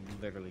jump. I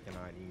literally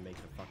cannot even make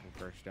the fucking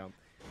first jump.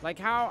 Like,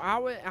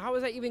 how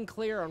is that even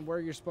clear on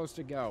where you're supposed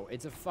to go?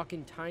 It's a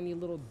fucking tiny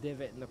little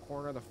divot in the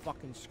corner of the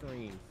fucking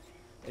screen.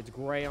 It's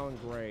gray on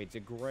gray. It's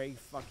a gray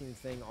fucking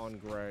thing on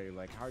gray.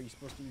 Like, how are you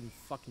supposed to even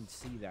fucking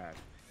see that?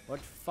 What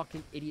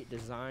fucking idiot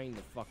designed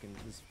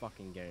this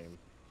fucking game?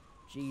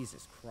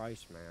 Jesus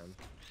Christ, man.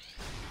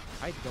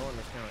 I don't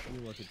understand how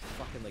anyone could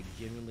fucking, like,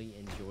 genuinely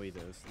enjoy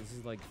this. This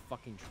is, like,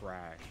 fucking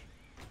trash.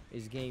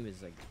 This game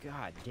is, like,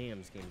 god damn,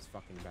 this game is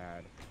fucking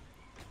bad.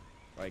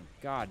 Like,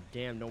 god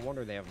damn, no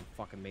wonder they haven't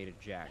fucking made a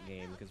Jack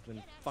game, because it's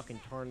been fucking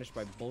tarnished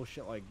by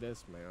bullshit like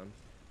this, man.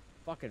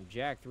 Fucking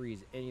Jack 3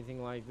 is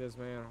anything like this,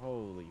 man.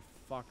 Holy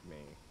fuck me.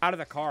 Out of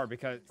the car,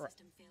 because...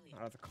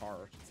 Out of the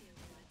car.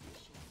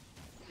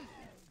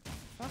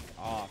 Fuck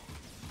off.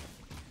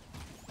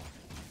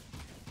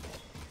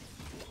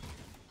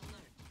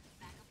 Alert.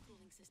 Backup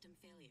cooling system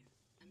failure.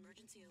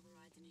 Emergency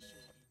overrides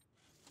initiated.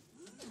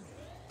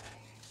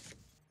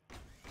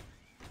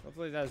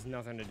 Hopefully that has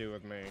nothing to do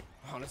with me,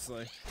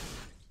 honestly.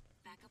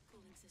 Backup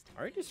cooling system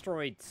I already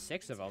destroyed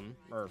 6 of them,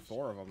 or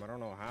 4 of them. I don't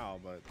know how,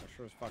 but I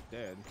sure as fuck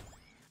did.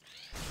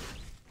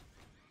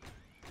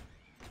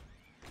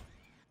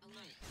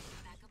 Alert.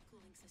 Backup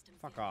cooling system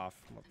Fuck failure. off,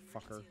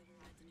 motherfucker. Emergency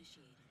overrides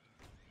initiated.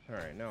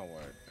 Alright, now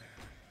what?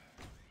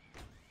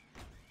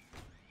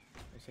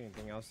 Don't see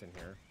anything else in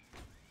here.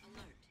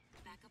 Alert.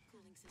 Backup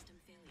cooling system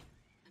failure.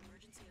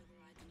 Emergency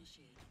overrides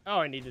initiated. Oh,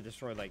 I need to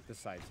destroy, like, this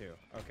side, too.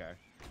 Okay.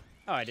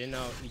 Oh, I didn't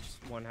know each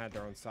one had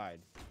their own side.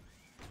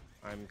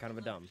 I'm kind of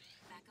a dumb.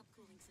 Backup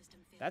cooling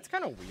system failure. That's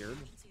kind of weird.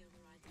 Emergency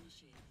overrides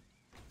initiated.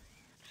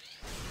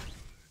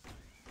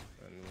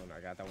 And then I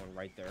got that one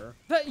right there.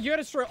 You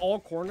gotta destroy all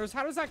corners?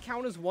 How does that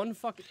count as one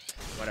fucking...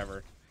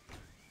 Whatever.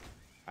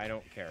 I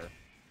don't care.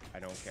 I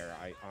don't care.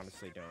 I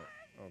honestly don't.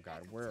 Oh,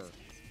 God. Where...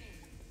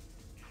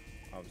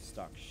 Oh, I'm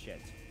stuck.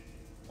 Shit.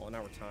 Well,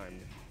 now we're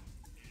timed.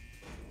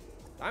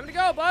 Time to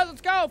go, bud.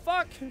 Let's go.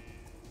 Fuck.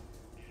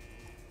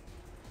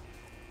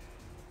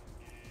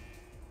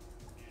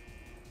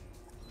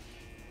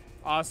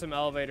 Awesome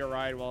elevator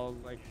ride while,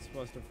 like,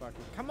 supposed to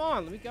fucking... Come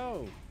on, let me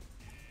go.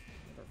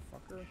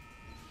 Motherfucker.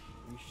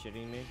 Are you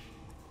shitting me?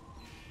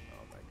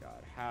 Oh, my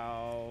God.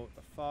 How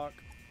the fuck?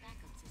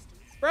 Backup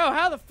systems. Bro,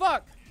 how the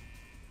fuck?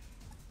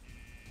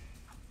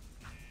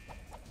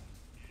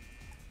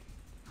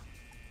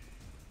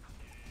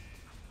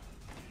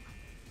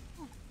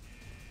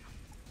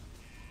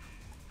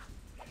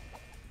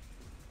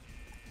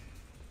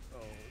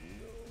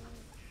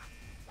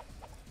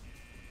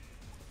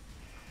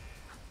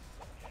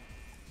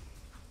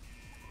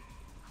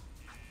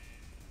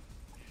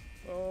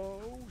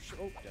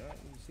 Oh, did I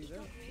see that?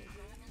 Eco grid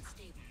growing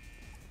unstable.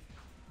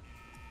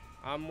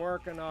 I'm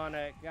working on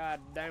it. God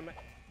damn it.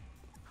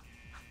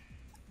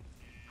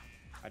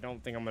 I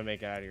don't think I'm gonna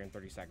make it out of here in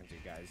 30 seconds, you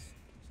guys.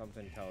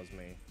 Something tells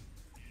me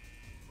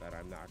that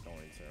I'm not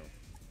going to.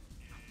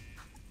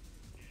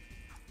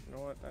 You know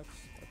what? That's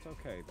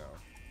okay though.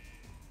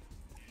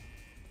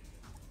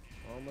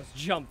 Almost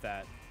jumped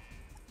that.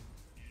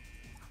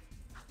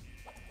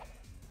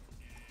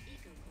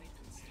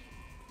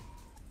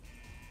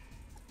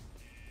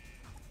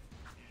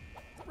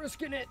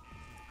 Risking it.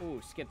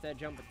 Ooh, skip that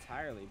jump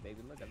entirely,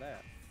 baby. Look at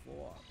that.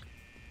 Fuck.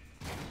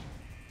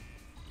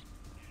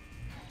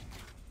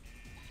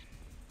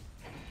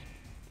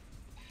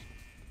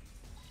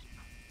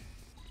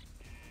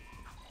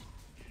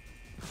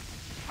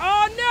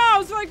 Oh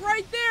no! It's like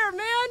right there,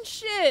 man.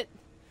 Shit.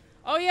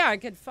 Oh yeah, I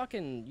could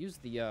fucking use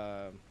the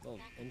little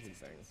engine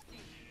thing.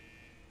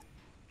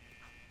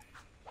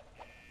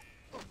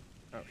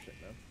 Oh shit,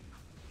 no.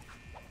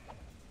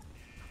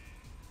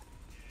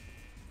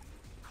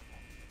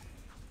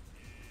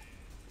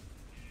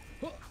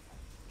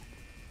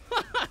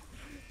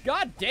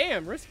 God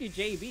damn, risky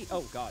JB.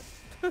 Oh god.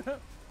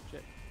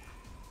 Shit.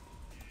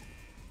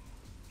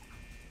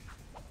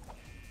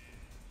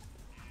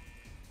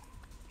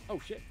 Oh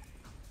shit.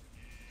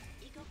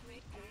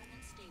 Eco-grid growing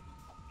and stable.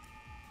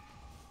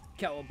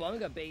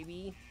 Cowabunga,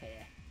 baby.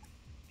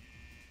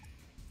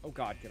 Oh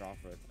god, get off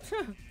it.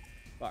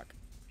 Fuck.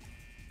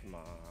 Come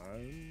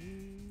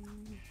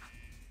on.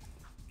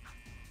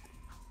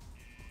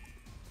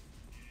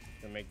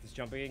 Can we make this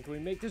jump again? Can we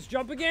make this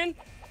jump again?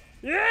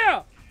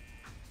 Yeah!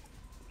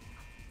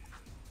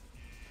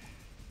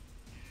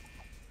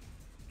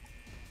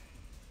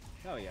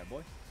 Hell yeah,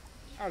 boy.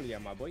 Hell yeah,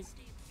 my boy.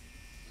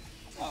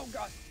 Oh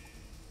god.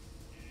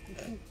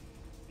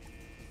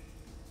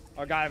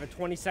 Oh god, I have a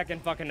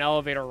 20-second fucking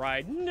elevator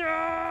ride.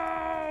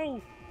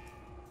 No!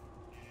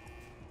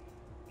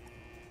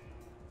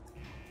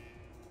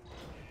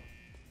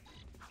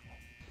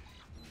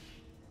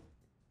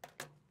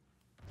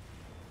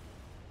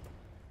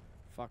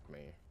 Fuck me.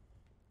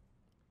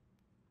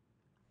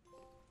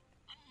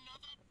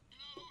 Another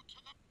blow to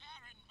the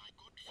Baron, my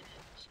good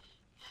friends.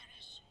 Very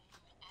soon,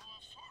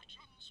 our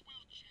fortunes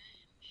will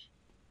change.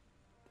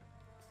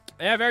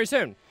 Yeah, very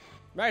soon.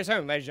 Very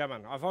soon, ladies and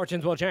gentlemen. Our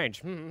fortunes will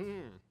change.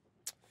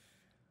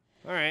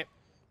 Alright.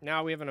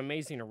 Now we have an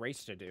amazing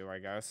race to do, I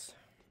guess.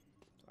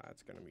 So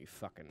that's gonna be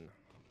fucking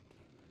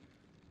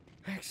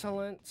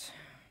excellent.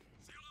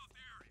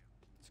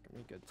 It's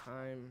gonna be a good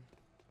time.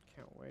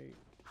 Can't wait.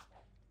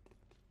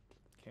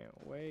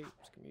 Can't wait.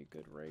 It's gonna be a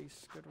good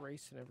race. Good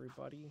racing,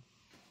 everybody.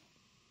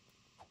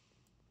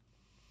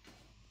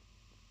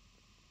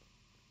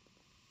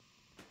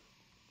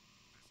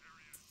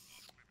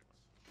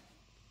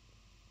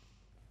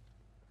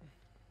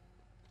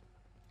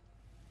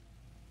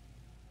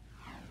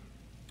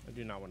 I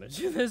do not want to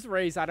do this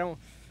race. I don't.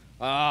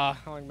 How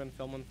long been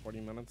filming?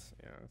 40 minutes?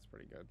 Yeah, that's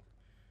pretty good.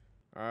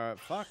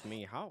 Fuck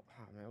me. How?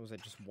 Oh, man, was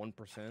it just 1%?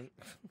 That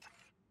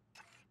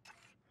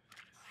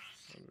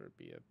would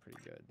be a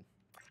pretty good.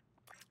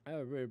 That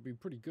would be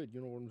pretty good.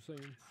 You know what I'm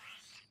saying?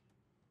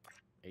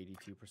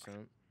 82%.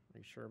 Are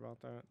you sure about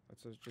that?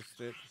 That's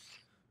just it.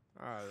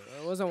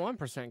 It wasn't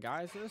 1%,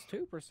 guys. It was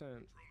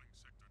 2%.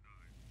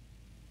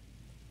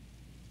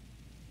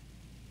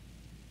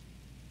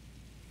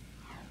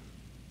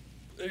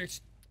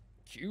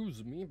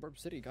 Excuse me, Burp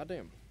City,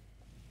 goddamn.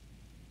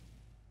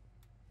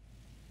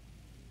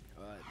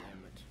 God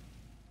damn it.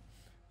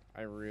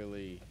 I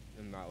really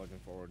am not looking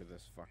forward to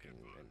this fucking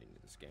ending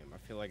to this game. I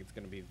feel like it's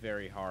gonna be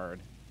very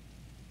hard.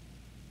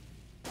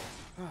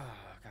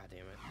 God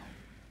damn it.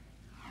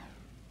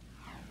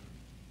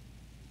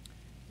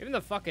 Even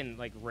the fucking,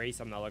 like, race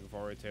I'm not looking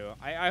forward to.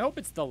 I hope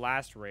it's the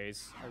last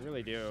race. I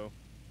really do.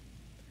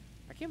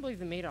 I can't believe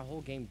they made a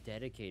whole game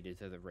dedicated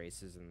to the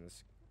races in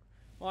this.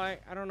 Well,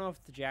 I don't know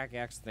if the Jack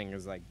X thing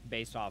is, like,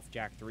 based off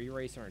Jack 3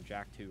 racing or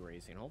Jack 2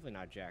 racing. Hopefully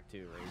not Jack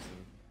 2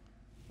 racing.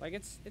 Like,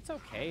 it's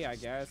okay, I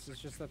guess.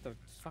 It's just that the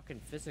fucking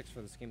physics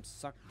for this game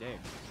suck dick.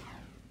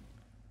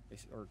 They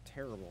are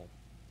terrible.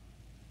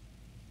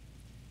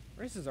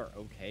 Races are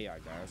okay, I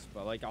guess.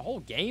 But, like, a whole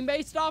game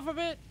based off of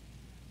it?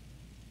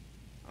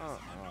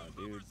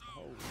 Dude.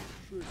 Holy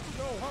shit.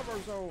 No,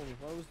 hover zone.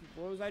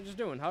 What was I just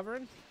doing?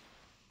 Hovering?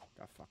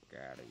 The fuck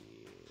out of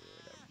here.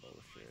 That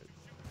bullshit.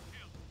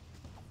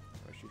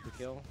 Shoot the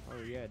kill.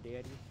 Oh yeah,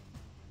 daddy.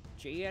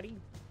 Daddy.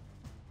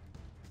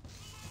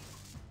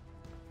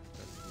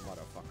 This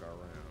motherfucker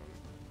around.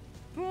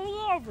 Pull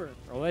over!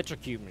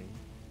 Electrocute me.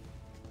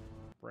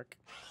 Brick.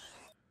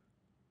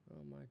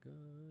 Oh my god.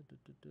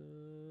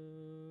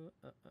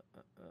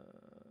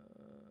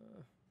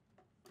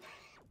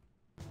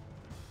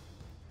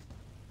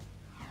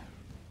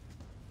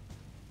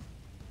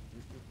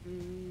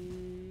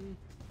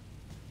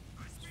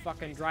 Just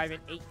fucking driving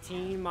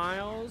 18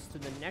 miles to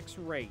the next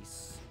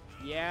race.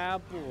 Yeah,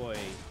 boy.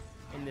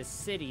 In the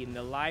city, in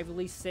the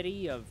lively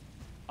city of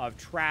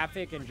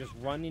traffic and just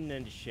running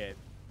into shit.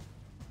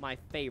 My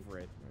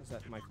favorite. Is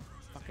that my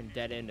fucking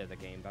dead end of the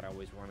game that I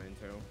always run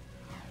into?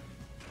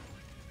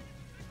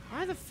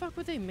 Why the fuck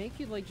would they make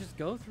you, like, just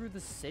go through the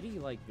city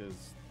like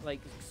this?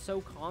 Like,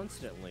 so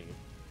constantly.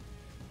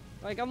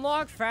 Like,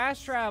 unlock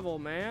fast travel,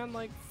 man.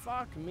 Like,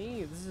 fuck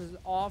me. This is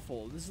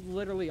awful. This is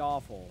literally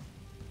awful.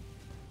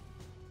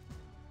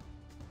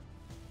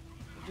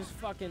 Just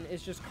fucking,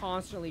 it's just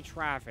constantly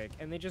traffic,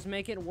 and they just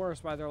make it worse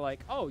by they're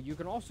like, oh, you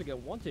can also get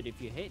wanted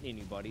if you hit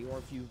anybody, or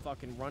if you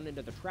fucking run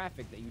into the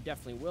traffic that you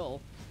definitely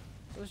will.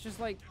 So it's just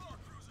like,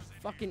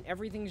 fucking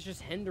everything's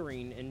just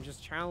hindering and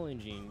just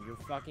challenging your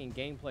fucking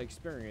gameplay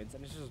experience,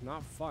 and it's just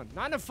not fun.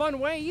 Not in a fun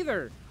way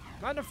either.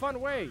 Not in a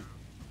fun way.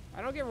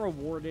 I don't get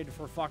rewarded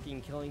for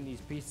fucking killing these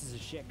pieces of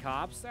shit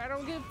cops. I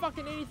don't get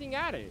fucking anything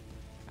out of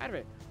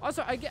it.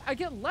 Also, I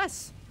get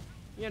less,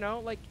 you know,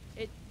 like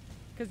it.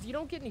 Because you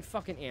don't get any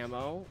fucking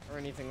ammo or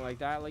anything like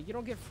that. Like, you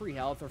don't get free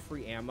health or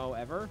free ammo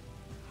ever.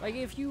 Like,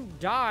 if you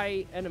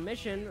die in a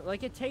mission,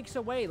 like, it takes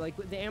away. Like,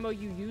 the ammo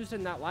you used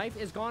in that life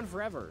is gone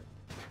forever.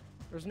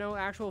 There's no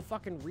actual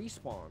fucking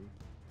respawn.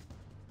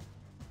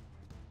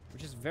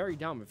 Which is very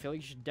dumb. I feel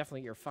like you should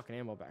definitely get your fucking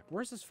ammo back.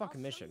 Where's this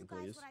fucking mission,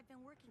 please? What I've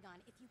been working on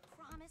if you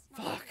promise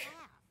not Fuck. to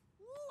laugh.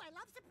 Ooh, I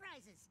love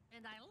surprises,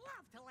 and I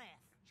love to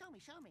laugh.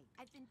 Show me.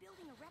 I've been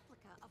building a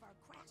replica of our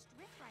crashed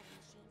rift riding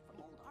machine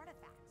from old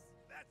artifacts.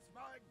 That's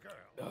my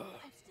girl.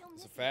 I'm still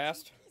Is it missing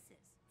fast? 2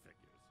 pieces.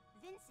 Figures.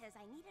 Vince says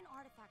I need an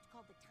artifact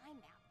called the Time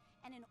Map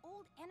and an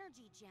old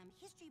energy gem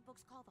history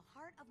books called the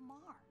Heart of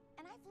Mar.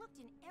 And I've looked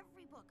in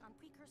every book on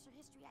precursor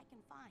history I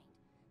can find,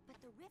 but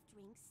the rift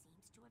ring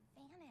seems to have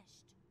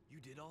vanished. You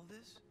did all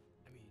this?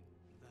 I mean,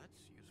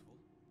 that's useful.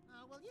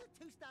 Will you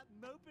two stop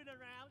moping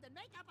around and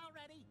make up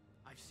already?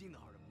 I've seen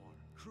the Heart of Mar.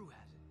 Crew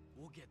has it.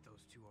 We'll get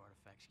those 2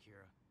 artifacts,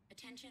 Kira.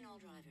 Attention all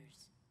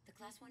drivers. The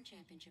Class 1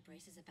 championship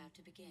race is about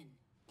to begin.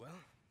 Well,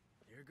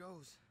 here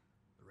goes.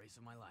 The race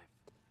of my life.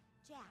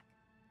 Jack,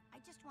 I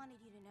just wanted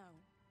you to know,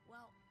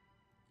 well,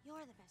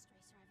 you're the best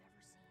racer I've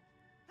ever seen.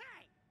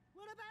 Hey,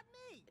 what about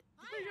me?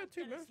 you got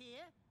two, man.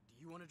 Here. Do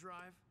you want to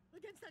drive?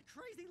 Against that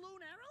crazy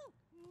loon arrow?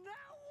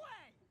 No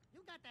way!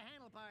 You got the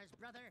handlebars,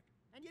 brother.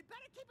 And you'd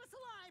better keep us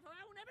alive or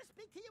I will never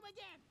speak to you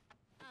again.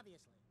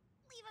 Obviously.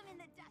 Leave him in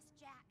the dust,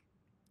 Jack.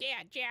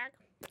 Yeah, Jack.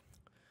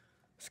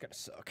 It's gonna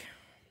suck.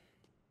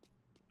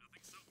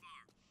 Nothing so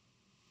far.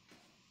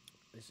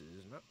 This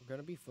is not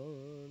gonna be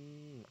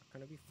fun. Not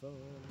gonna be fun.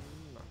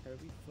 Not gonna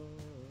be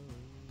fun.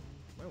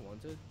 Am I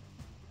wanted?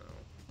 No.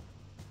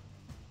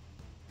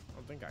 I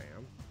don't think I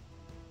am.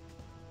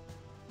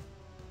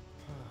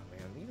 Oh,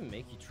 man. They even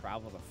make you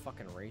travel the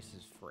fucking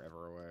races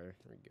forever away.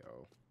 There we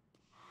go.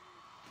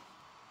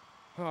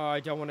 Oh, I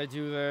don't want to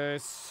do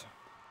this.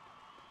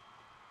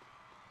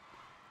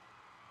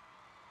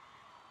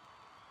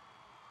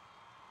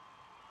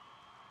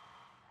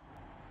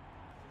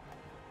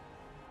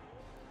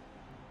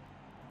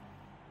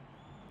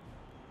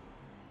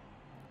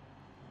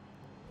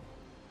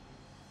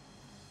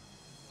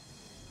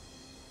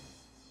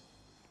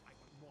 I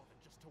want more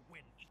than just to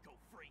win,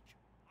 eco-freak.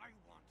 I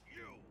want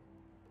you.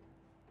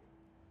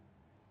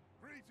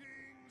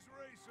 Greetings,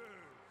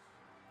 racers.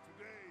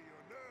 Today,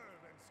 your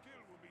nerve and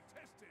skill will be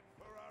tested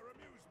for our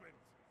amusement.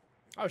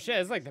 Oh,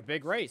 shit. It's like the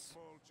big race.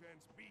 Small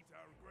chance beat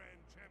our grand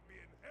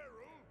champion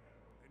Harold,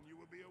 and you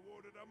will be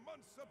awarded a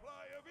month's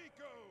supply of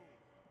eco.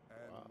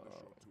 And a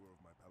short tour of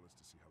my palace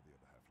to see how the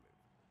other half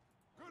live.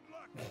 Good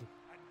luck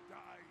and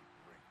die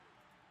bravely.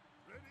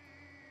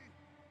 Ready?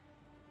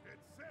 Get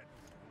set.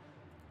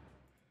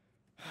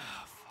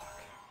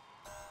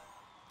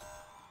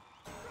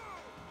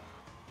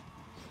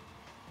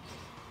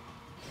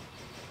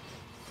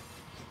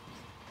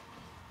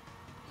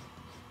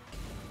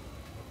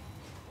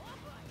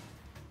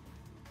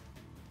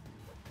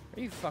 Are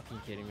you fucking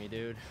kidding me,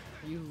 dude?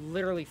 Are you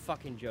literally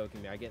fucking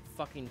joking me? I get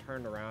fucking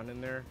turned around in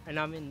there, and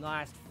I'm in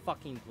last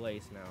fucking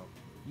place now.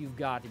 You've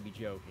got to be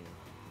joking.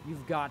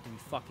 You've got to be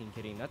fucking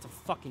kidding. That's a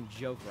fucking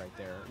joke right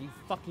there. Are you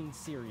fucking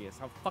serious?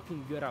 How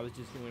fucking good I was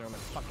just doing on a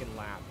fucking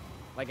lap.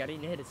 Like, I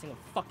didn't hit a single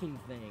fucking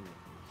thing.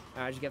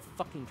 And I just get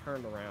fucking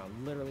turned around.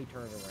 Literally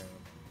turned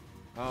around.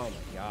 Oh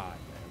my god,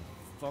 man.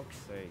 For fuck's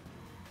sake.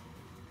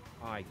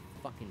 I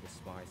fucking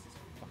despise this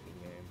fucking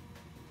game.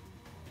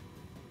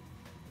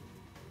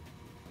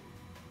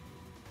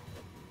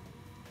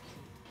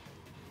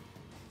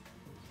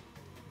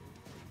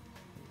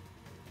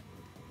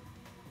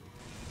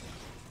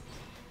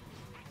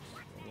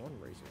 One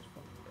racer is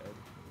fucking dead.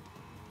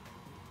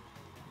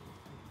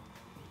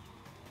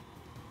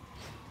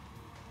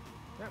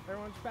 Yep,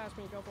 everyone's past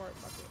me. Go for it.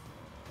 Fuck it.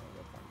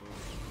 Go fuck it.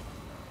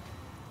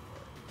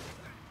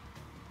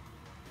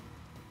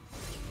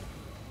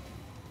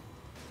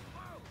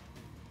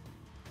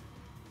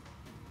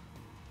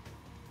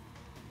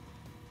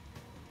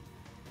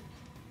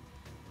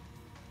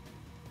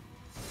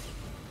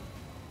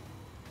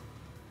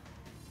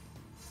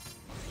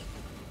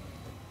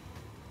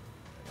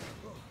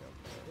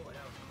 Boy,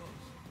 that was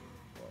close.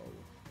 Whoa.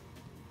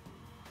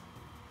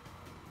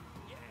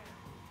 Yeah.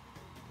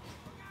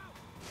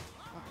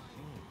 Fuck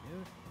me,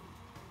 dude.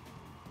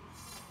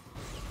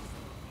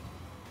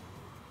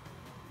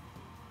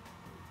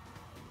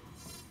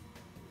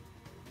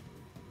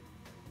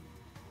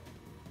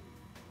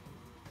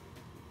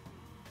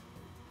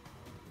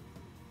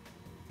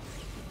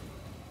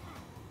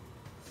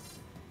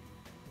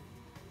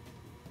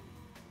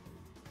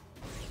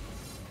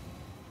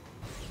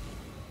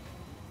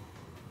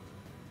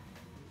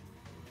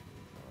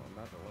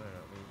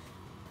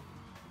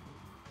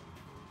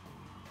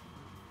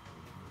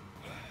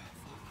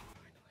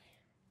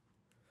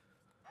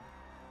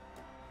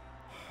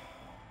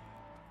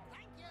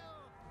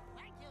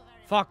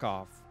 Fuck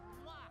off.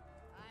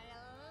 I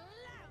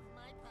love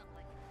my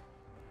public.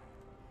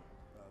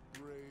 A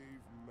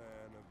brave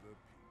man of the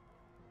people.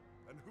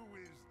 And who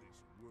is this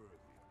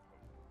worthy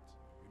opponent?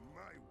 In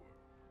my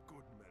world,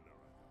 good men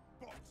are either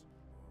bought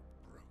or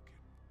broken.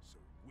 So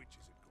which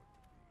is it going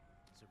to be?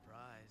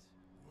 Surprise.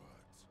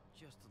 What?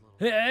 Just a little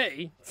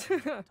Hey!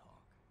 talk.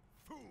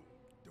 Fool!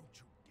 Don't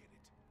you get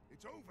it?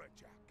 It's over,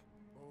 Jack.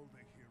 All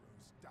the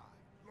heroes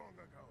died long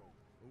ago.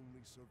 Only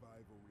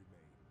survival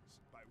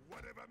remains. By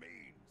whatever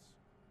means.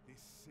 This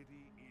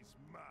city is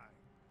mine.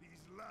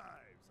 These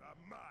lives are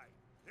mine.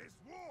 This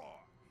war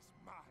is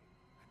mine.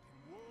 And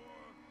in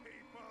war,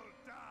 people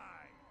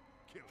die.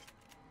 Kill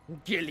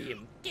him. Kill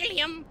him. Kill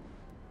him.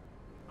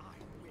 I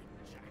win,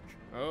 Jack.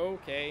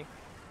 Okay.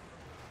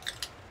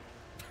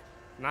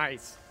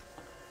 Nice.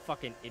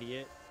 Fucking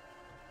idiot.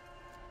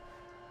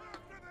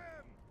 After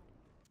them!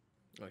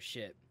 Oh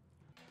shit.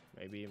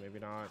 Maybe, maybe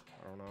not.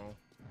 I don't know.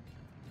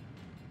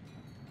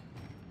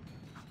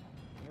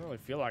 I don't really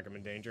feel like I'm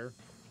in danger.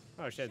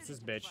 Oh shit, it's this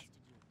bitch.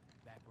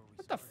 Back where we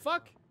What the started.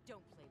 fuck?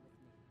 Don't play with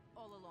me.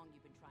 All along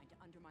you've been trying to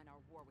undermine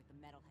our war with the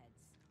metalheads.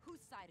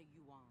 Whose side are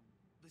you on?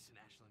 Listen,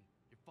 Ashlyn,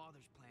 your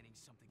father's planning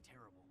something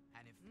terrible.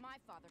 And if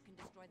My father can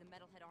destroy the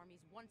metalhead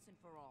armies once and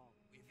for all.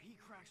 he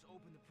cracks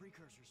open the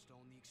precursor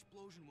stone, the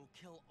explosion will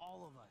kill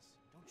all of us.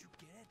 Don't you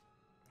get it?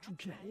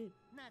 Okay.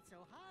 Not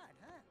so hard,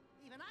 huh?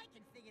 Even I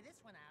can figure this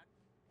one out.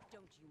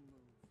 Don't you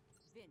move.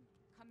 Vin,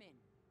 come in.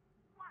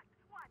 What?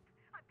 What?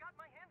 I've got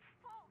my hands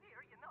full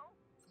here, you know.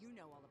 You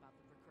know all about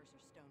the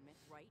precursor stone myth,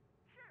 right?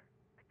 Sure.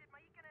 I did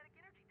my economic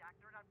energy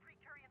doctorate on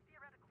precurian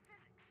theoretical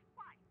physics.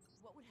 Why?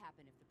 What would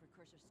happen if the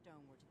precursor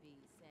stone were to be,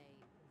 say,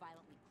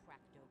 violently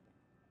cracked open?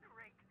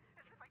 Great.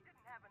 As if I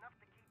didn't have enough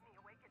to keep me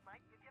awake at night,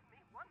 you give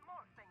me one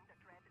more thing to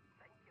dread.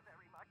 Thank you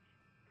very much.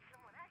 If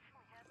someone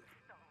actually had the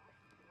stone,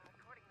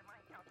 according to my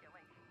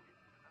calculations,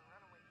 a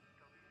runaway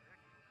eco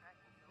surge and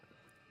cracking it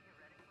open would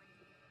theoretically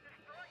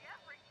destroy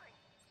everything.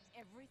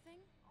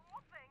 Everything?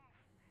 All things.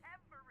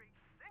 Every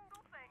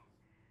single thing.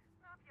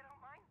 Now, if you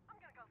don't mind, I'm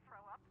gonna go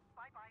throw up.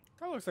 Bye-bye.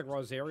 That looks like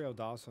Rosario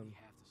Dawson. We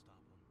have to stop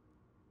him.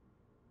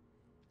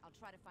 I'll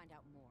try to find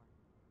out more.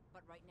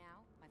 But right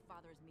now, my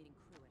father is meeting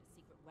crew at a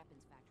secret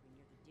weapons factory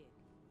near the dig.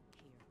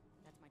 Here,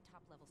 that's my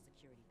top-level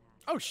security pass.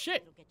 Oh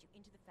shit! It'll get you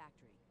into the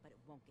factory, but it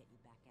won't get you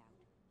back out.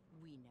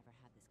 We never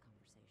had this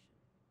conversation.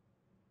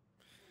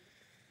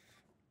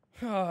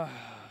 Ah,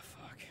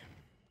 fuck.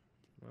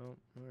 Well,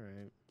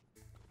 alright.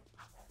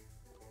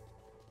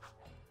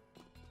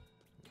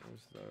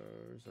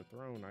 There's the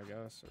throne, I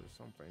guess, or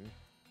something.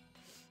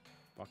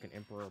 Fucking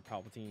Emperor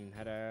Palpatine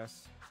head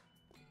ass.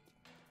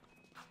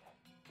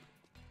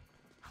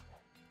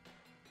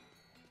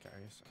 Okay,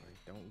 so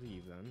I don't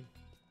leave then.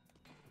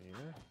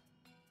 Here.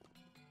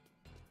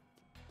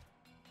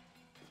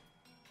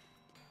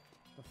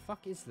 The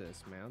fuck is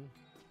this, man?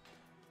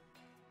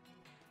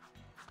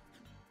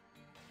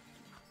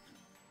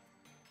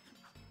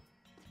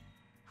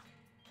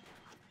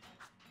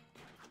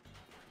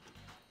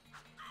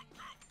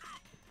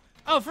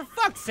 Oh, for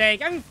fuck's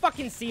sake! I can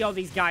fucking see all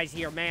these guys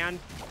here, man.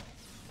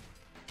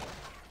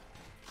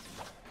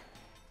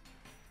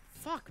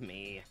 Fuck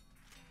me.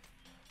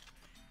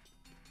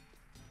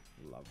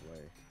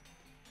 Lovely.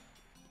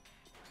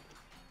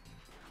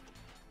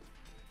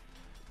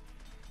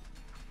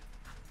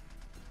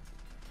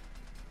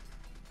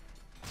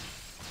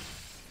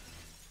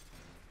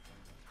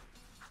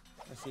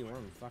 I see where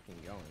I'm fucking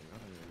going. I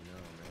don't even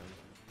know, man.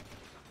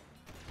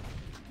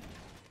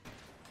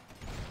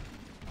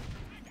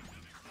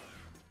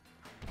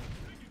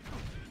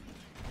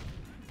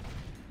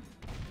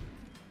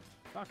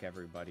 Fuck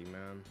everybody,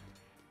 man.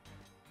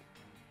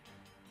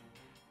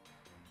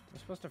 I'm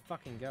supposed to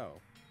fucking go.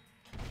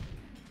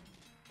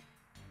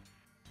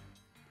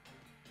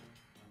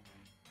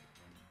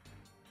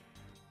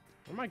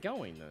 Where am I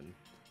going, then?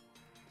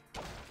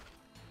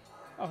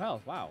 Oh,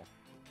 hell, wow.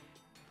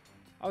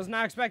 I was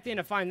not expecting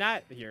to find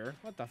that here.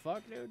 What the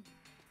fuck, dude?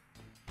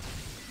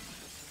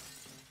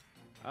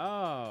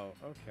 Oh,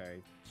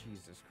 okay.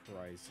 Jesus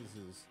Christ, this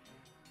is...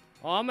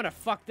 Well, I'm gonna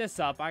fuck this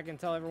up. I can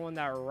tell everyone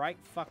that right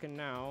fucking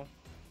now.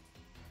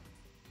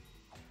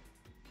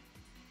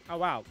 Oh,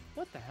 wow.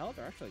 What the hell?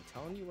 They're actually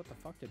telling you what the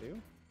fuck to do?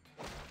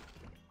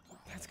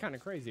 That's kind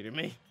of crazy to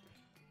me.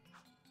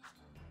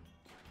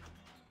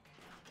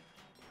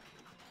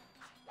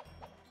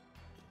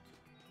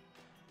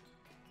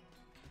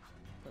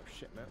 Oh,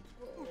 shit, man.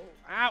 Whoa.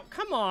 Ow,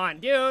 come on,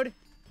 dude!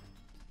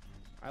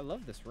 I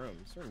love this room.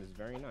 This room is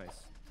very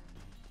nice.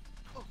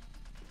 Oh,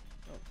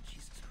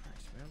 Jesus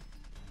Christ, man.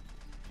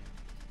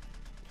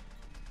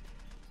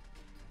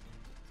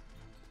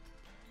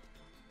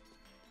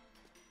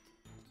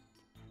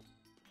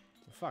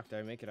 Fuck, did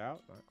I make it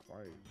out? Not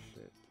quite.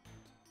 Shit.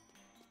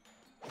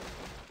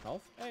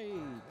 Health? Hey,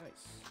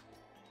 nice.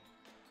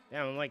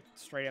 Damn, I'm like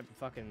straight up the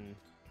fucking...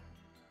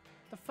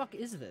 The fuck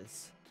is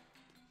this?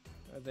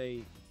 Are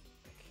they...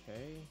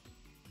 Okay.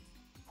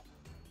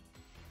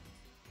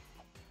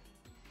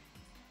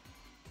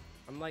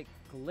 I'm like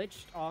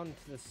glitched onto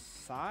the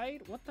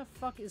side? What the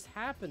fuck is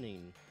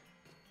happening?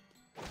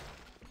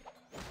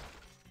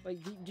 Like,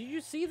 did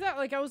you see that?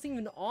 Like, I wasn't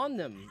even on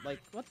them. Like,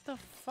 what the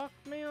fuck,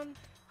 man?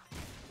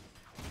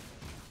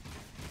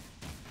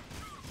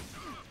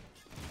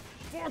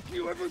 Fuck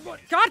you,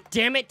 everybody! God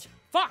damn it!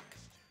 Fuck!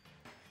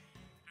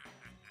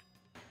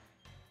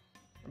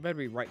 I better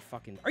be right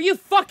fucking... Are you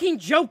fucking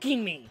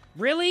joking me?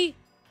 Really?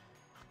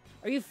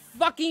 Are you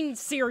fucking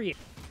serious?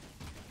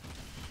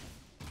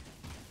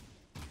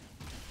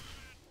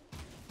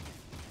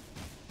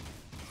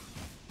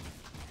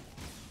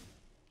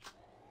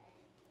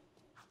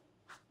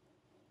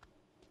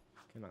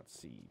 Cannot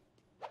see.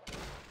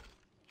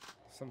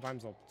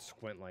 Sometimes I'll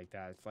squint like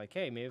that. It's like,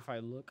 hey, maybe if I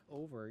look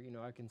over, you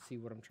know, I can see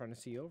what I'm trying to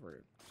see over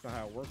it. That's not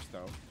how it works,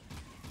 though.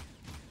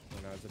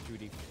 You know, it's a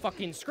 2D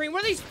fucking screen.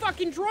 What are these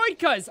fucking droid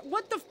cuz?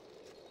 What the f—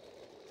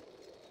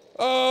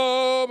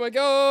 Oh my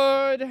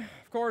god.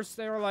 Of course,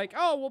 they were like,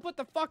 oh, we'll put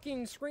the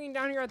fucking screen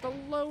down here at the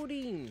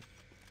loading.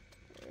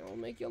 It'll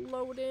make you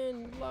load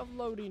in. You love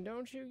loading,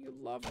 don't you? You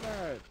love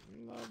that.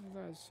 You love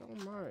that so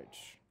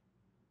much.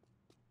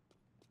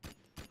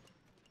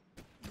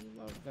 You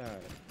love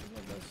that. You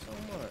love that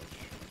so much.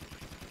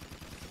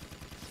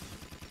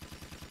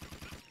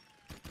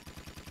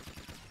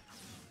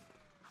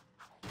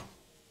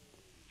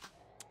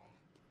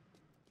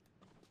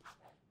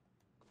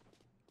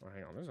 Oh,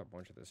 hang on. There's a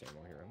bunch of this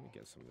ammo here. Let me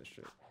get some of this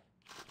shit.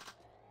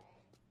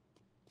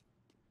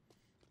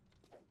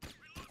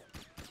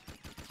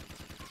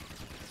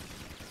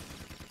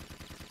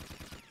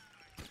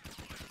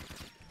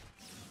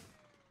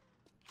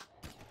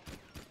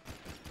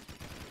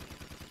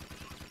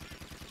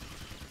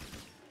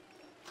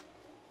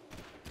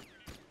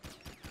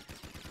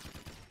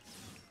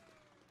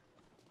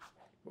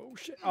 Oh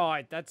shit! Oh,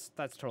 that's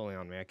totally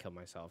on me. I killed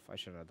myself. I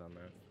shouldn't have done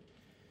that.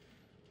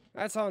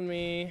 That's on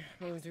me.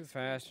 Moving too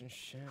fast and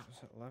shit.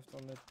 Was it left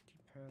on the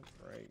D-pad?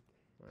 Right.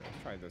 Alright,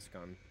 let's try this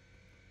gun.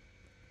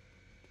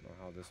 I don't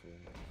know how this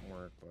will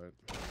work,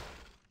 but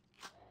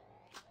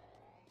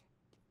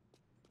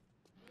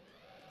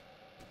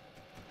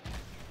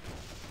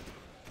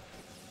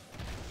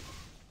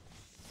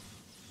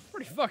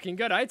pretty fucking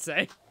good, I'd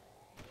say.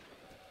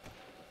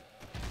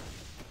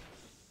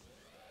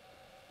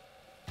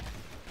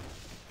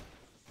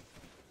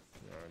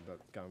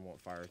 That gun won't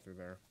fire through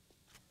there.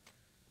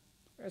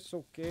 That's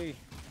okay.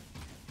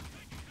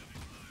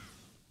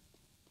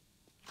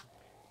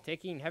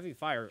 Taking heavy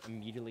fire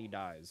immediately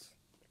dies.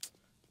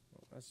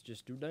 Well, that's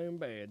just too damn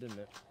bad, isn't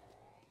it?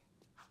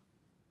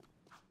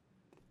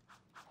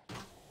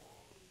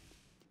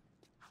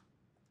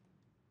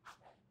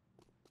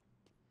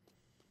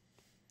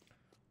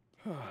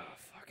 Oh,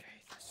 fuck, I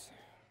hate this.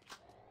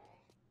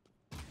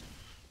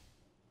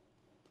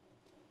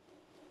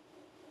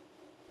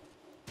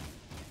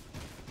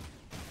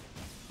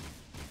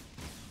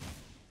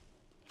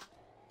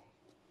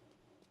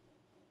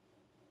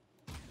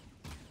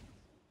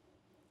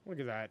 Look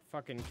at that.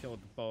 Fucking killed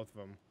both of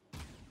them.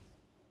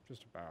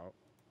 Just about.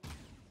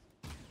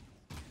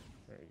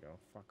 There you go.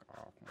 Fuck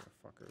off,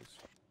 motherfuckers.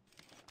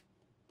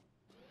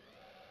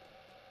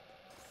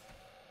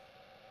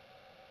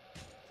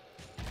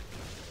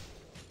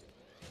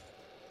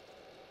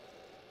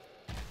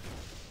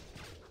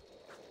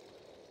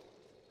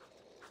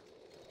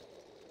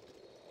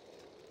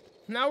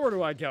 Now where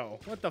do I go?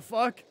 What the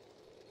fuck?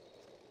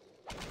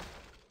 Can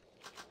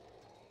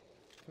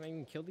I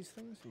even kill these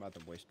things? I'm about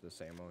to waste this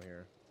ammo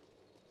here.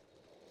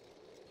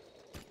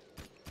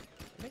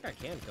 I think I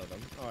can kill them.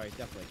 Oh, I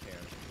definitely can.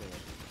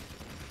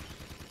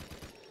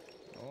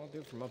 Cool. I'll do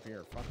it from up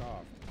here. Fuck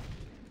off.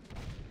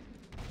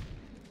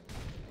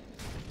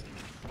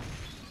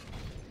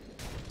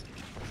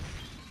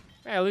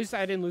 Hey, at least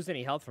I didn't lose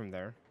any health from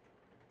there.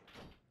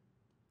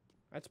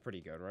 That's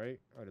pretty good, right?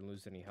 I didn't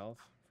lose any health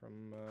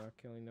from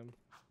killing them.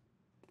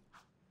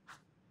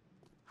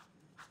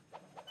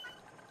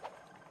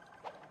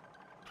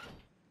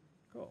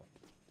 Cool.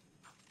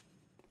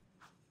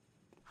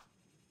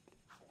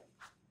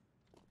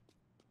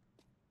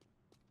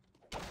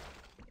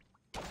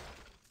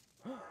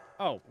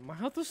 Oh, my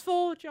health was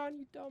full, John,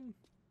 you dumb.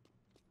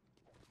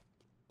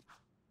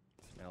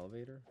 It's an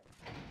elevator.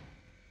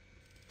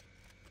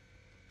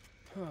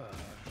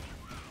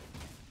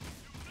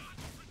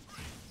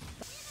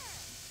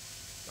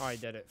 Oh, I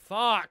did it.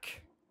 Fuck.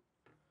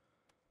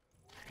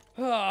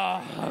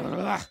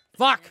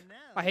 Fuck.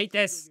 I hate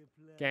this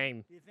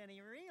game. If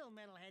any real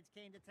metalheads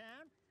came to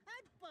town,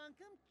 I'd bunk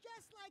them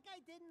just like I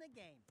did in the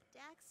game.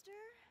 Daxter?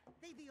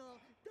 They'd be all,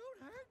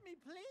 don't hurt me,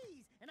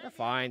 please. And They're I'd be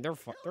fine. like, They're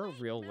 "Too late,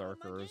 real metal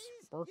lurkers.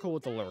 monkeys. We're You cool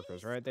with the die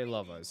lurkers, right? They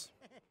love screaming." us.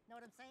 Know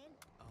what I'm saying?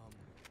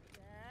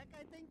 Jack,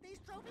 I think these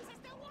trophies are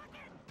still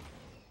working.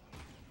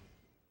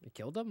 They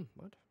killed them?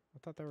 What? I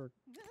thought they were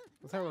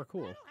cool.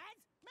 Metalheads!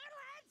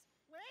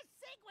 Where's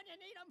Sig when you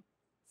need him?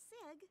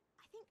 Sig?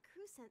 I think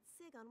Crew sent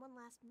Sig on one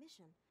last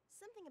mission.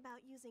 Something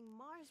about using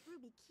Mars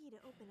Ruby Key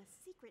to open a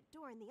secret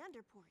door in the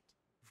underport.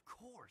 Of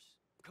course.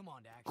 Come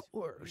on, Dax. Of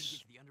We need to course. get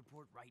to the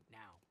underport right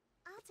now.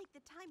 I'll take the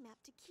time map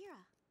to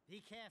Kira.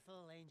 Be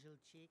careful, Angel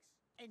Cheeks,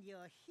 and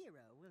your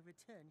hero will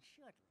return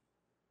shortly.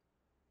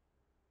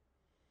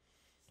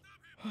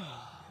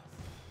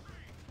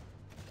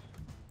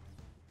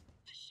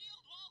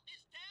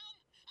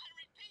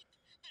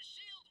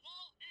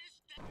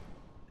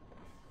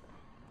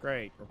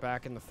 Great, we're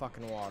back in the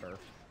fucking water.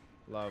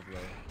 Lovely.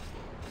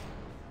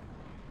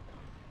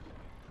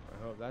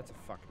 I hope that's a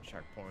fucking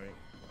checkpoint.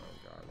 Oh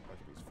god, look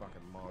at these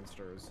fucking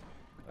monsters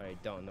that I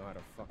don't know how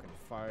to fucking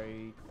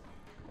fight.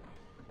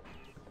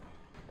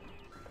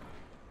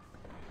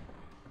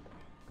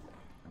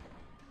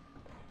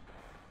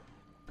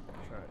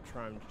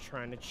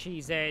 Trying to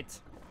cheese it.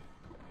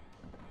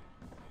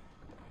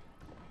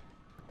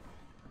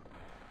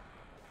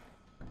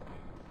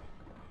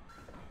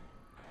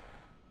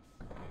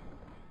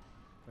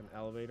 An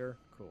elevator?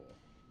 Cool.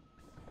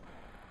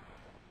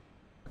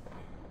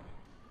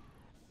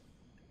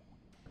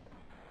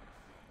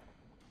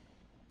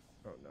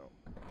 Oh no.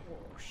 Oh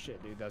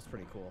shit, dude, that's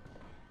pretty cool.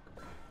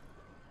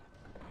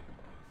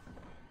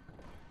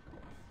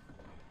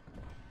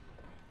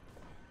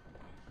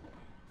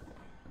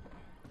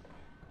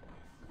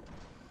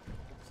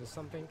 Is this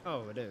something?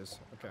 Oh, it is.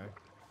 Okay.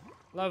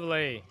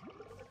 Lovely.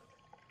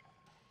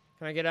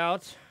 Can I get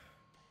out?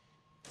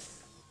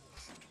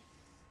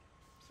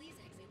 Please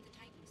exit the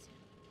Titan suit.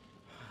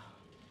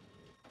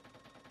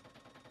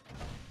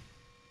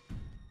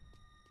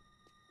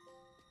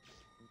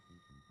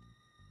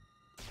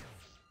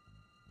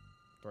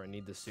 Do I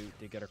need the suit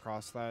to get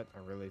across that? I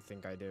really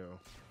think I do.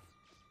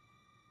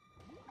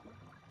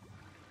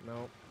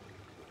 Nope.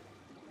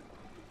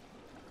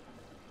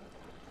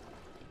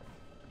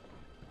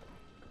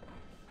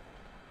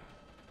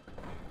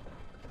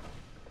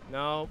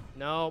 Nope,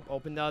 nope.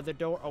 Open the other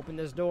door. Open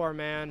this door,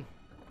 man.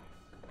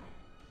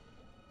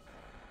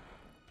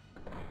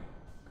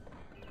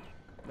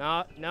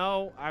 No,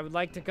 no. I would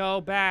like to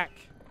go back.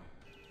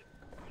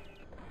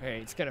 Hey,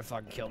 it's gonna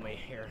fucking kill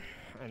me here.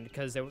 And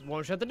because it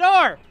won't shut the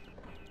door!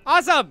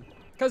 Awesome!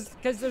 Because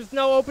there's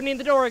no opening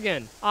the door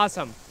again.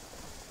 Awesome.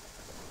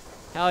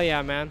 Hell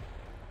yeah, man.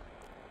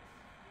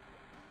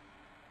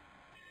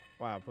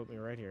 Wow, put me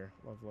right here.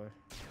 Lovely.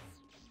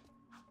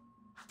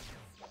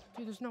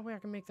 Dude, there's no way I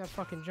can make that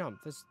fucking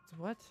jump. This,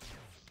 what?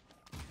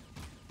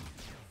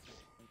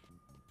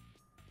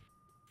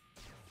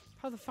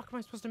 How the fuck am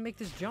I supposed to make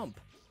this jump?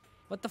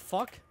 What the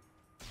fuck?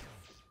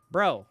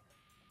 Bro.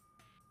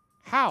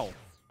 How?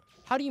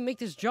 How do you make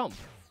this jump?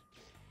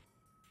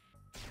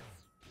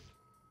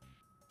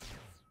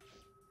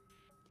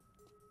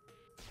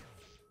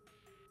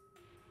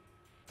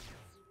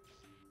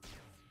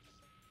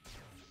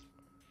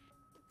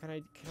 Can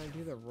I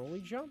do the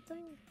rolly jump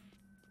thing?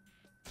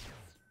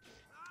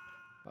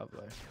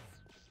 Lovely.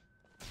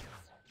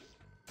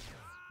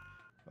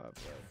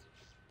 Lovely.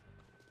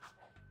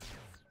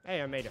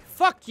 Hey, I made it.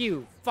 Fuck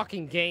you,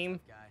 fucking game.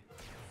 Guy.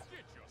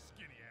 Get your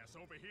skinny ass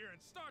over here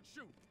and start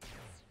shooting.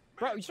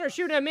 Bro, you start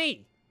shooting at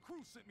me.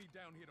 Crew sent me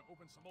down here to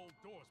open some old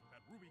doors with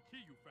that ruby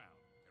key you found.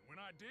 And when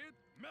I did,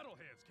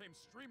 metalheads came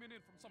streaming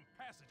in from some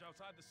passage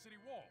outside the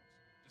city walls.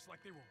 Just like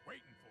they were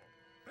waiting for me.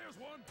 There's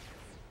one.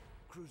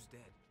 Crew's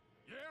dead.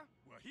 Yeah?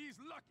 Well, he's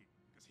lucky,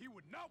 because he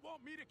would not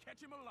want me to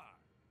catch him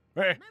alive.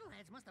 Hey.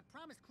 Metalheads must have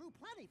promised Crew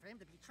plenty for him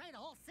to betray the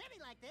whole city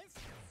like this.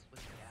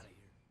 Let's get out of here.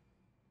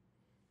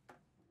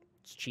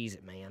 Let's cheese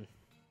it, man.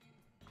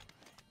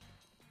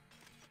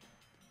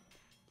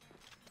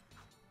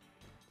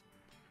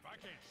 If I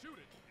can't shoot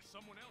it, it's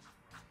someone else's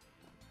problem.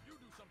 You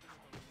do something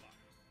with those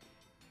blocks.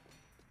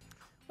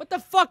 What the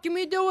fuck can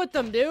we do with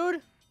them,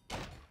 dude?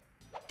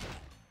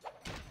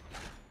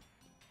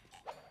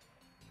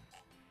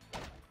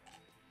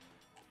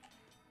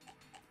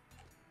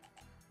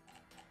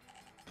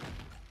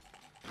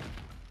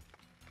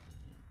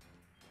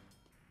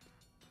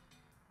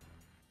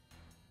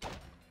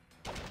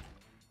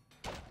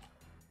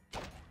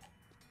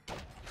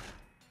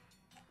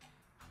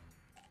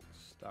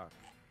 Stuck.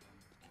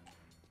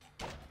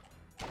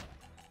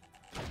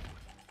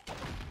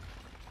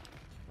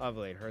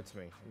 Lovely, it hurts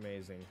me.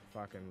 Amazing.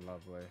 Fucking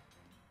lovely.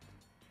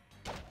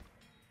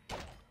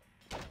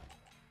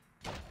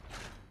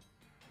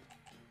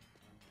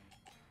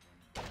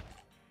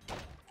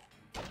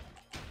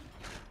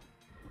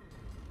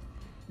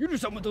 You do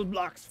something with those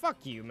blocks.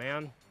 Fuck you,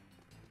 man.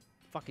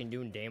 Fucking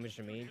doing damage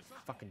to me.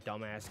 Fucking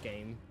dumbass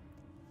game.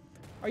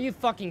 Are you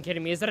fucking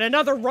kidding me? Is that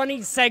another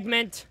running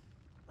segment?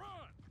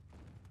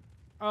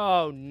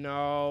 Oh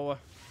no.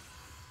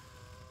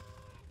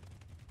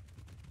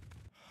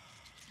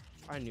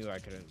 I knew I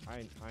couldn't.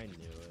 I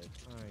knew it.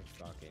 I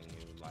fucking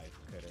knew life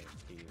couldn't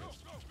be this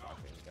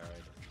fucking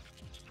good.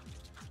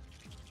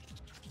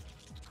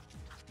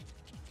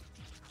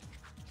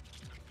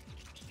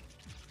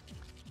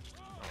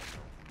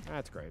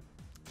 That's great.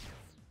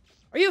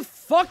 Are you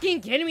fucking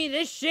kidding me?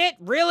 This shit?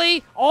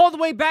 Really? All the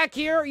way back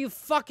here? Are you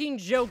fucking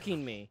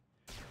joking me?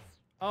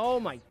 Oh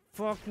my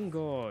fucking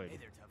god. Hey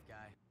there, tough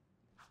guy.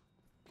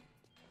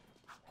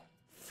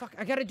 Fuck,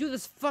 I gotta do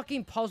this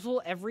fucking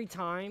puzzle every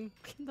time?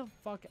 Get the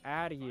fuck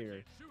out of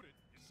here. Shoot it,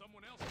 it's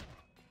someone else's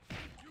problem.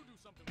 You do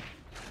something with it.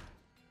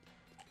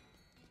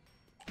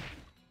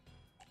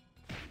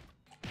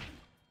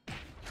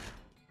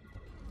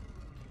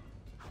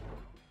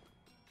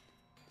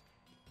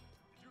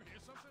 Did you hear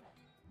something?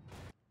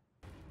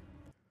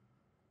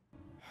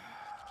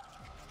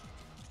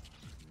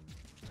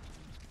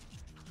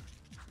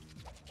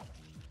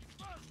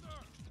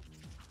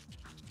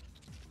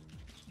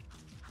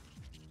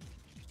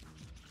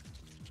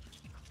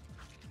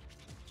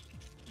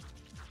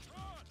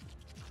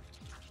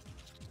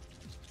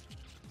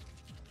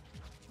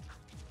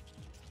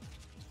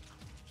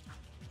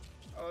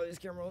 Oh, these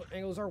camera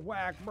angles are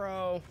whack,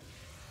 bro.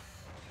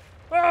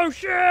 Oh,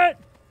 shit!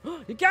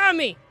 You got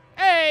me!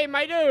 Hey,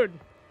 my dude!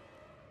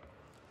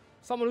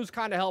 Someone who's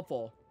kind of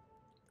helpful.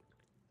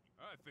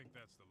 I think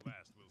that's the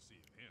last we'll see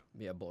of him.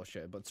 Yeah,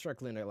 bullshit, but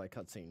strictly in a, like,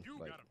 cutscene. You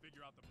Like, gotta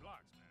figure out the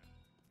blocks,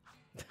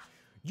 man.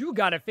 you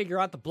gotta figure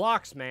out the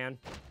blocks, man.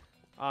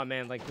 Oh,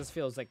 man, like, this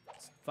feels like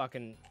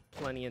fucking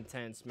plenty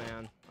intense,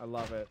 man. I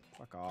love it.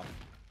 Fuck off.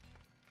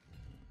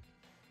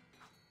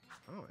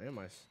 Oh,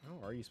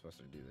 how are you supposed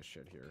to do this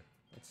shit here?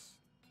 That's...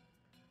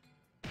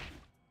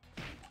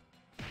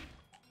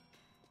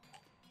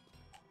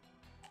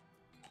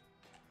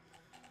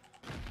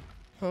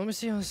 Well, let me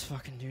see how this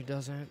fucking dude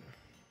does it.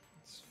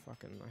 It's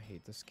fucking... I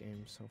hate this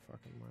game so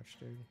fucking much,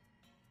 dude.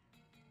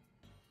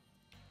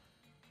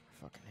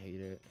 I fucking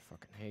hate it. I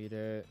fucking hate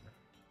it.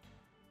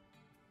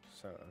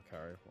 So,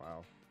 okay,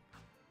 wow.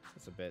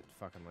 It's a bit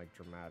fucking, like,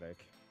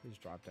 dramatic. Please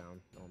drop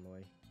down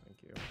normally. Thank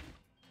you.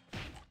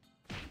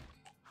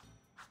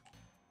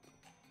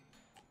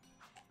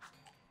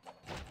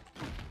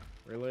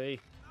 Really?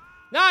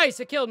 Nice!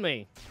 It killed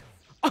me!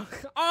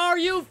 Are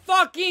you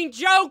fucking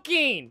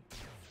joking?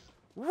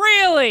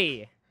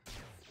 Really?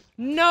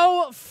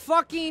 No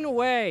fucking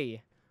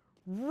way.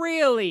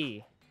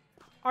 Really?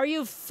 Are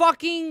you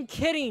fucking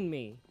kidding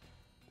me?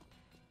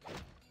 If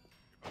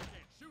I can't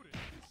shoot it,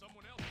 then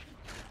someone else can.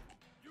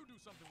 You do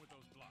something with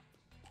those blocks.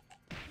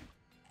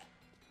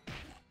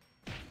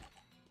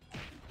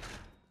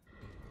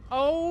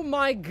 Oh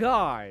my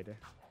god.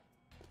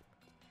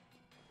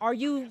 Are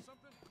you...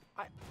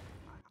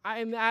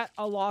 I'm at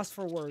a loss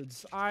for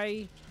words.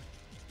 I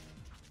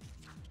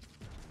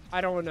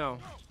don't know.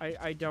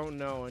 I don't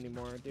know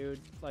anymore, dude.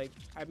 Like,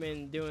 I've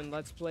been doing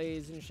Let's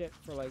Plays and shit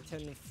for like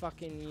 10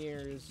 fucking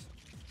years.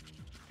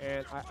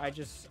 And I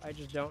just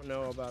don't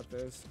know about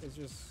this. It's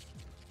just...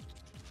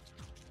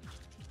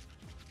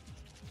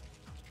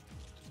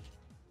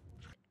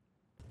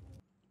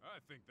 I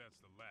think that's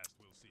the last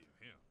we'll see of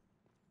him.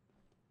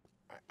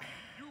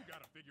 You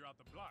gotta figure out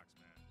the blocks,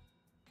 man.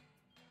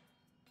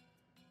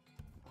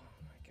 Oh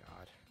my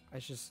god. I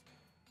just...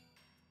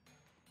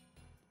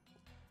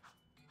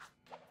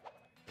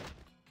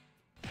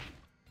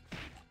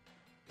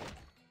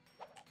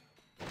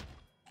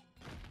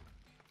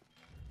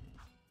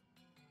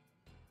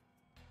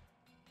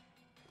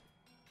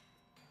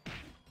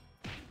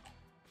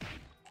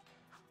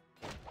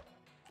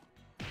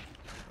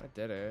 I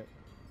did it.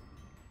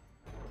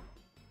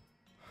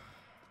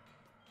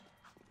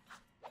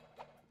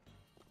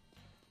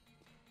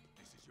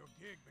 This is your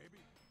gig, baby.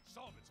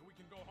 Solve it so we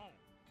can go home.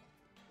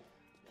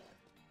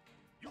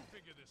 You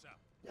figure this out.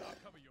 I'll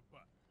cover your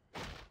butt.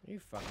 Are you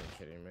fucking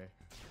kidding me?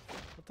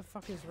 What the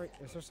fuck is right?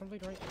 Is there something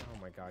right? Oh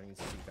my god, I need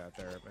to see that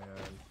there, man.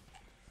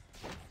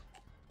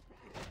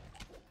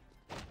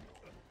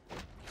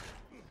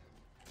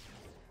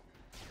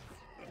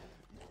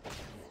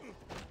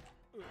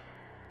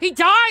 He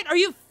died? Are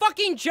you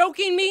fucking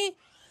joking me?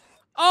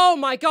 Oh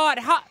my god,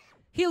 how?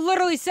 He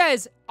literally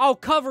says, I'll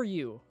cover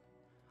you.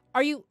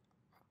 Are you...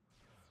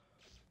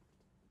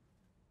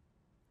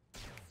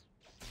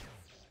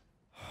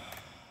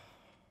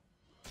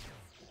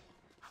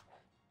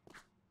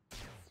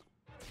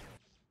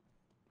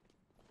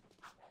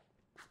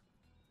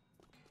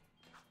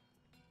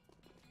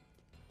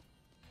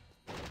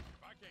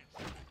 If I can't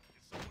shoot it,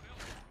 it's someone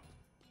else's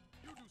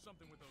problem. You do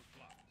something with those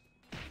blocks.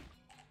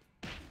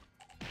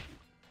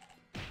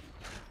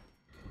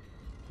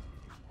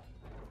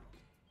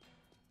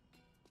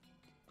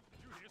 Did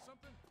you hear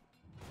something?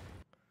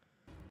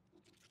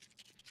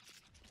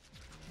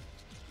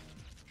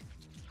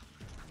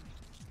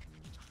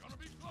 Gonna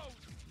be close.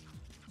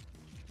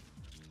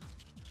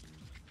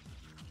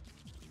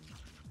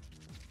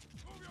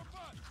 Move your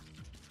butt.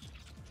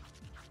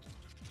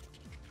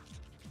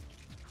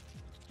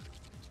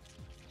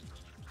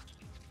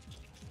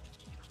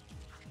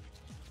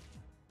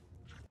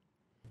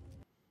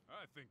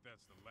 I think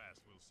that's the last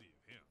we'll see of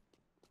him.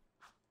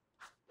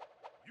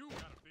 You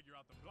gotta figure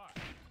out the block.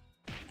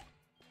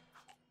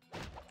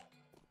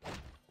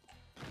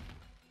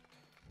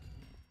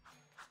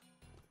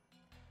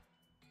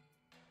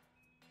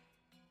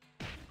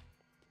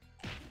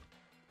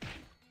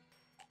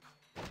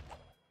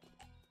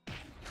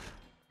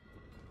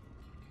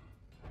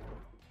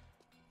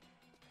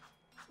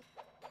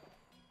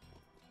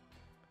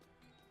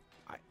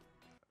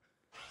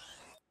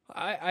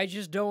 I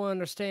just don't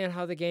understand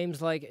how the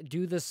game's like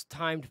do this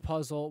timed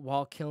puzzle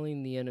while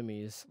killing the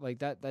enemies. Like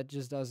that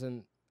just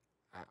doesn't...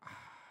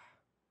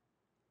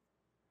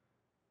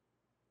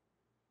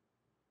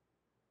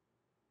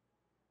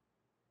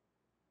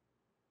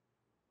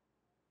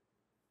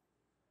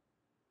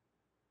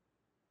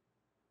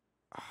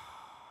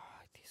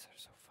 These are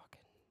so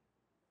fucking...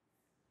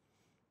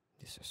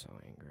 These are so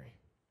angry.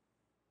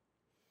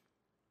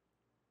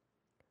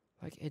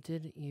 Like, it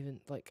didn't even,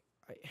 like,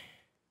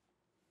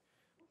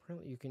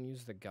 apparently you can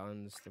use the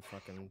guns to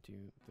fucking do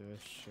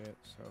this shit,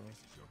 so... This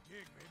is your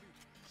gig, baby.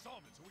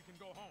 Solve it so we can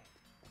go home.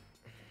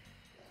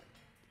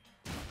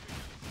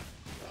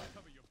 I'll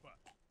cover your butt.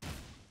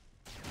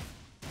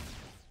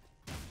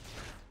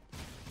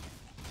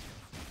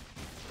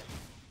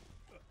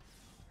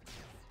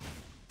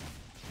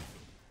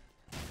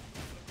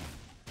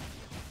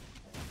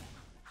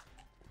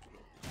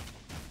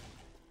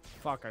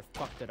 fuck, I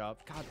fucked it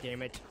up. God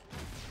damn it.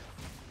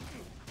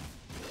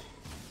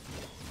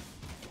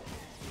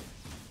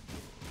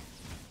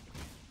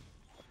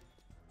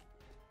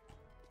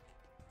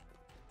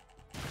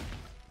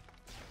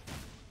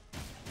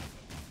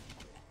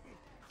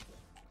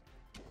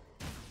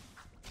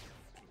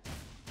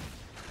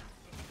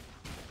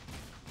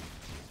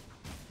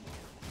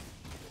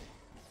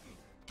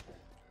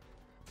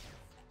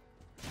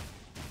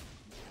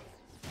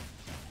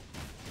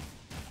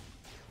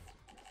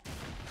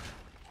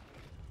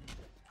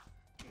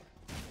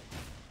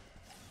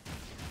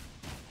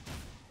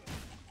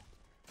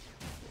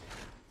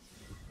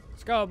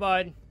 Let's go,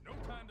 bud. No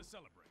time to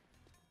celebrate.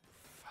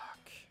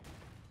 Fuck.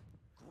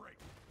 Great.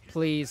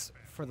 Please,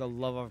 for the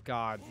love of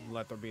God,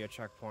 let there be a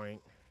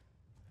checkpoint.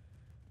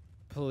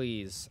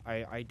 Please.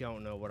 I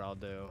don't know what I'll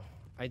do.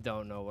 I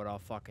don't know what I'll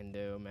fucking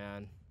do,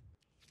 man.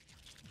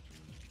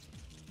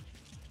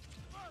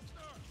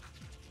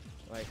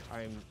 Like,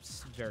 I'm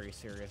very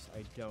serious.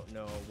 I don't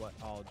know what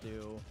I'll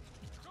do.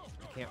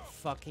 I can't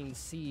fucking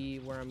see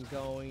where I'm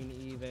going,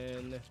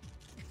 even.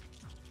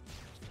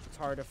 It's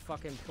hard to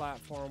fucking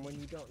platform when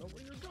you don't know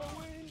where you're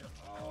going.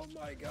 Oh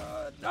my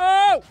god.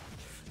 No!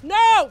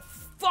 No!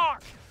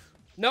 Fuck!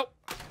 Nope.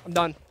 I'm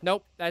done.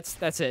 Nope.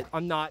 That's it.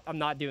 I'm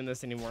not doing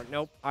this anymore.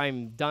 Nope.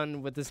 I'm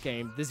done with this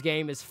game. This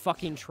game is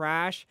fucking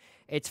trash.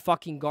 It's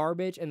fucking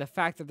garbage. And the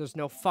fact that there's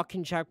no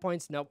fucking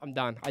checkpoints, nope, I'm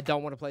done. I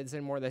don't want to play this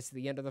anymore. That's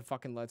the end of the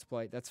fucking Let's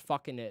Play. That's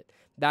fucking it.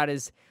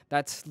 That's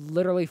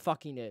literally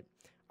fucking it.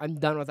 I'm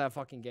done with that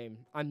fucking game.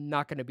 I'm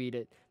not gonna beat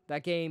it.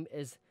 That game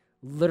is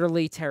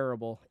literally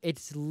terrible.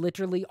 It's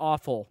literally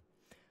awful.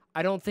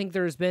 I don't think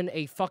there's been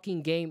a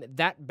fucking game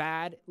that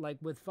bad, like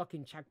with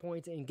fucking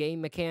checkpoints and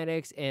game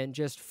mechanics and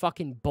just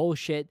fucking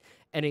bullshit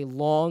in a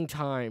long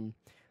time.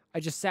 I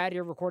just sat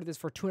here, recorded this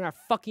for 2.5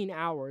 fucking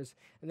hours,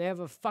 and they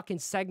have a fucking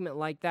segment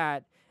like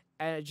that,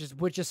 and it just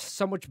with just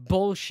so much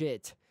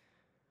bullshit.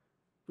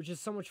 Which is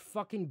so much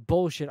fucking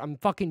bullshit. I'm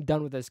fucking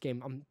done with this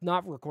game. I'm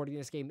not recording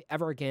this game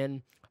ever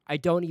again. I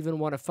don't even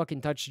want to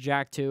fucking touch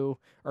Jak 2,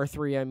 or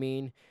 3, I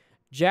mean.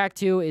 Jak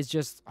 2 is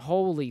just,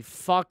 holy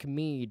fuck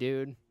me,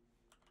 dude.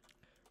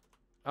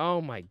 Oh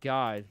my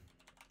god.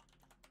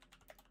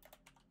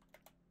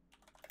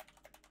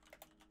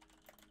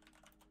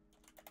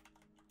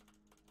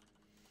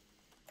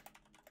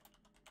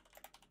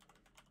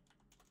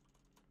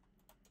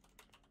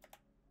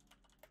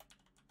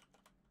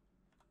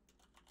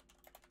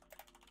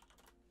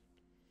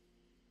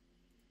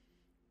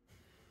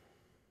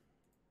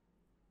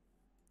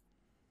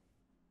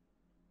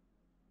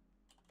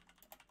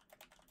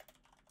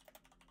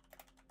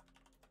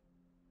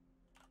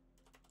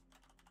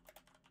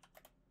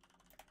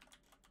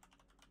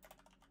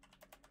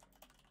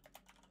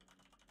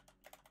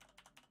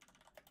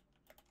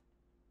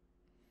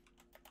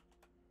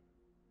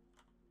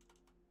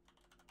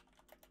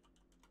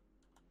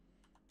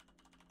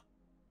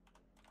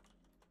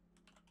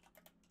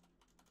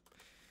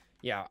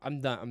 Yeah, I'm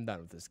done. I'm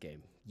done with this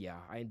game. Yeah,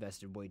 I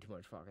invested way too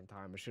much fucking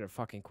time. I should have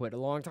fucking quit a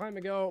long time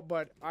ago,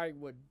 but I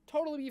would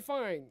totally be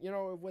fine, you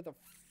know, with a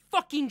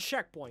fucking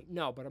checkpoint.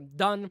 No, but I'm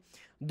done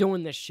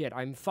doing this shit.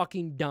 I'm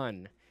fucking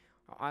done.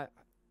 I'm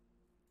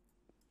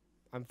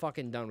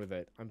fucking done with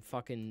it. I'm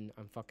fucking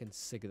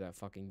sick of that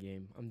fucking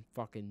game. I'm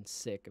fucking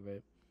sick of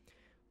it.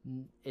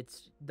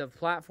 It's the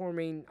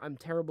platforming I'm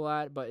terrible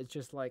at, but it's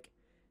just like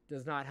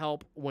does not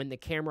help when the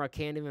camera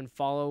can't even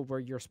follow where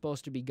you're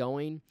supposed to be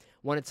going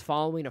when it's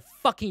following a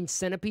fucking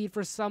centipede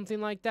for something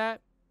like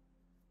that.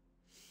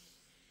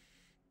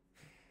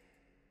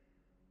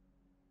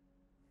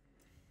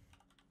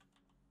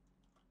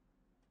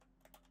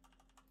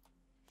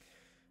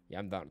 Yeah,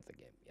 I'm done with the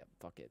game. Yep,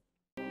 fuck it.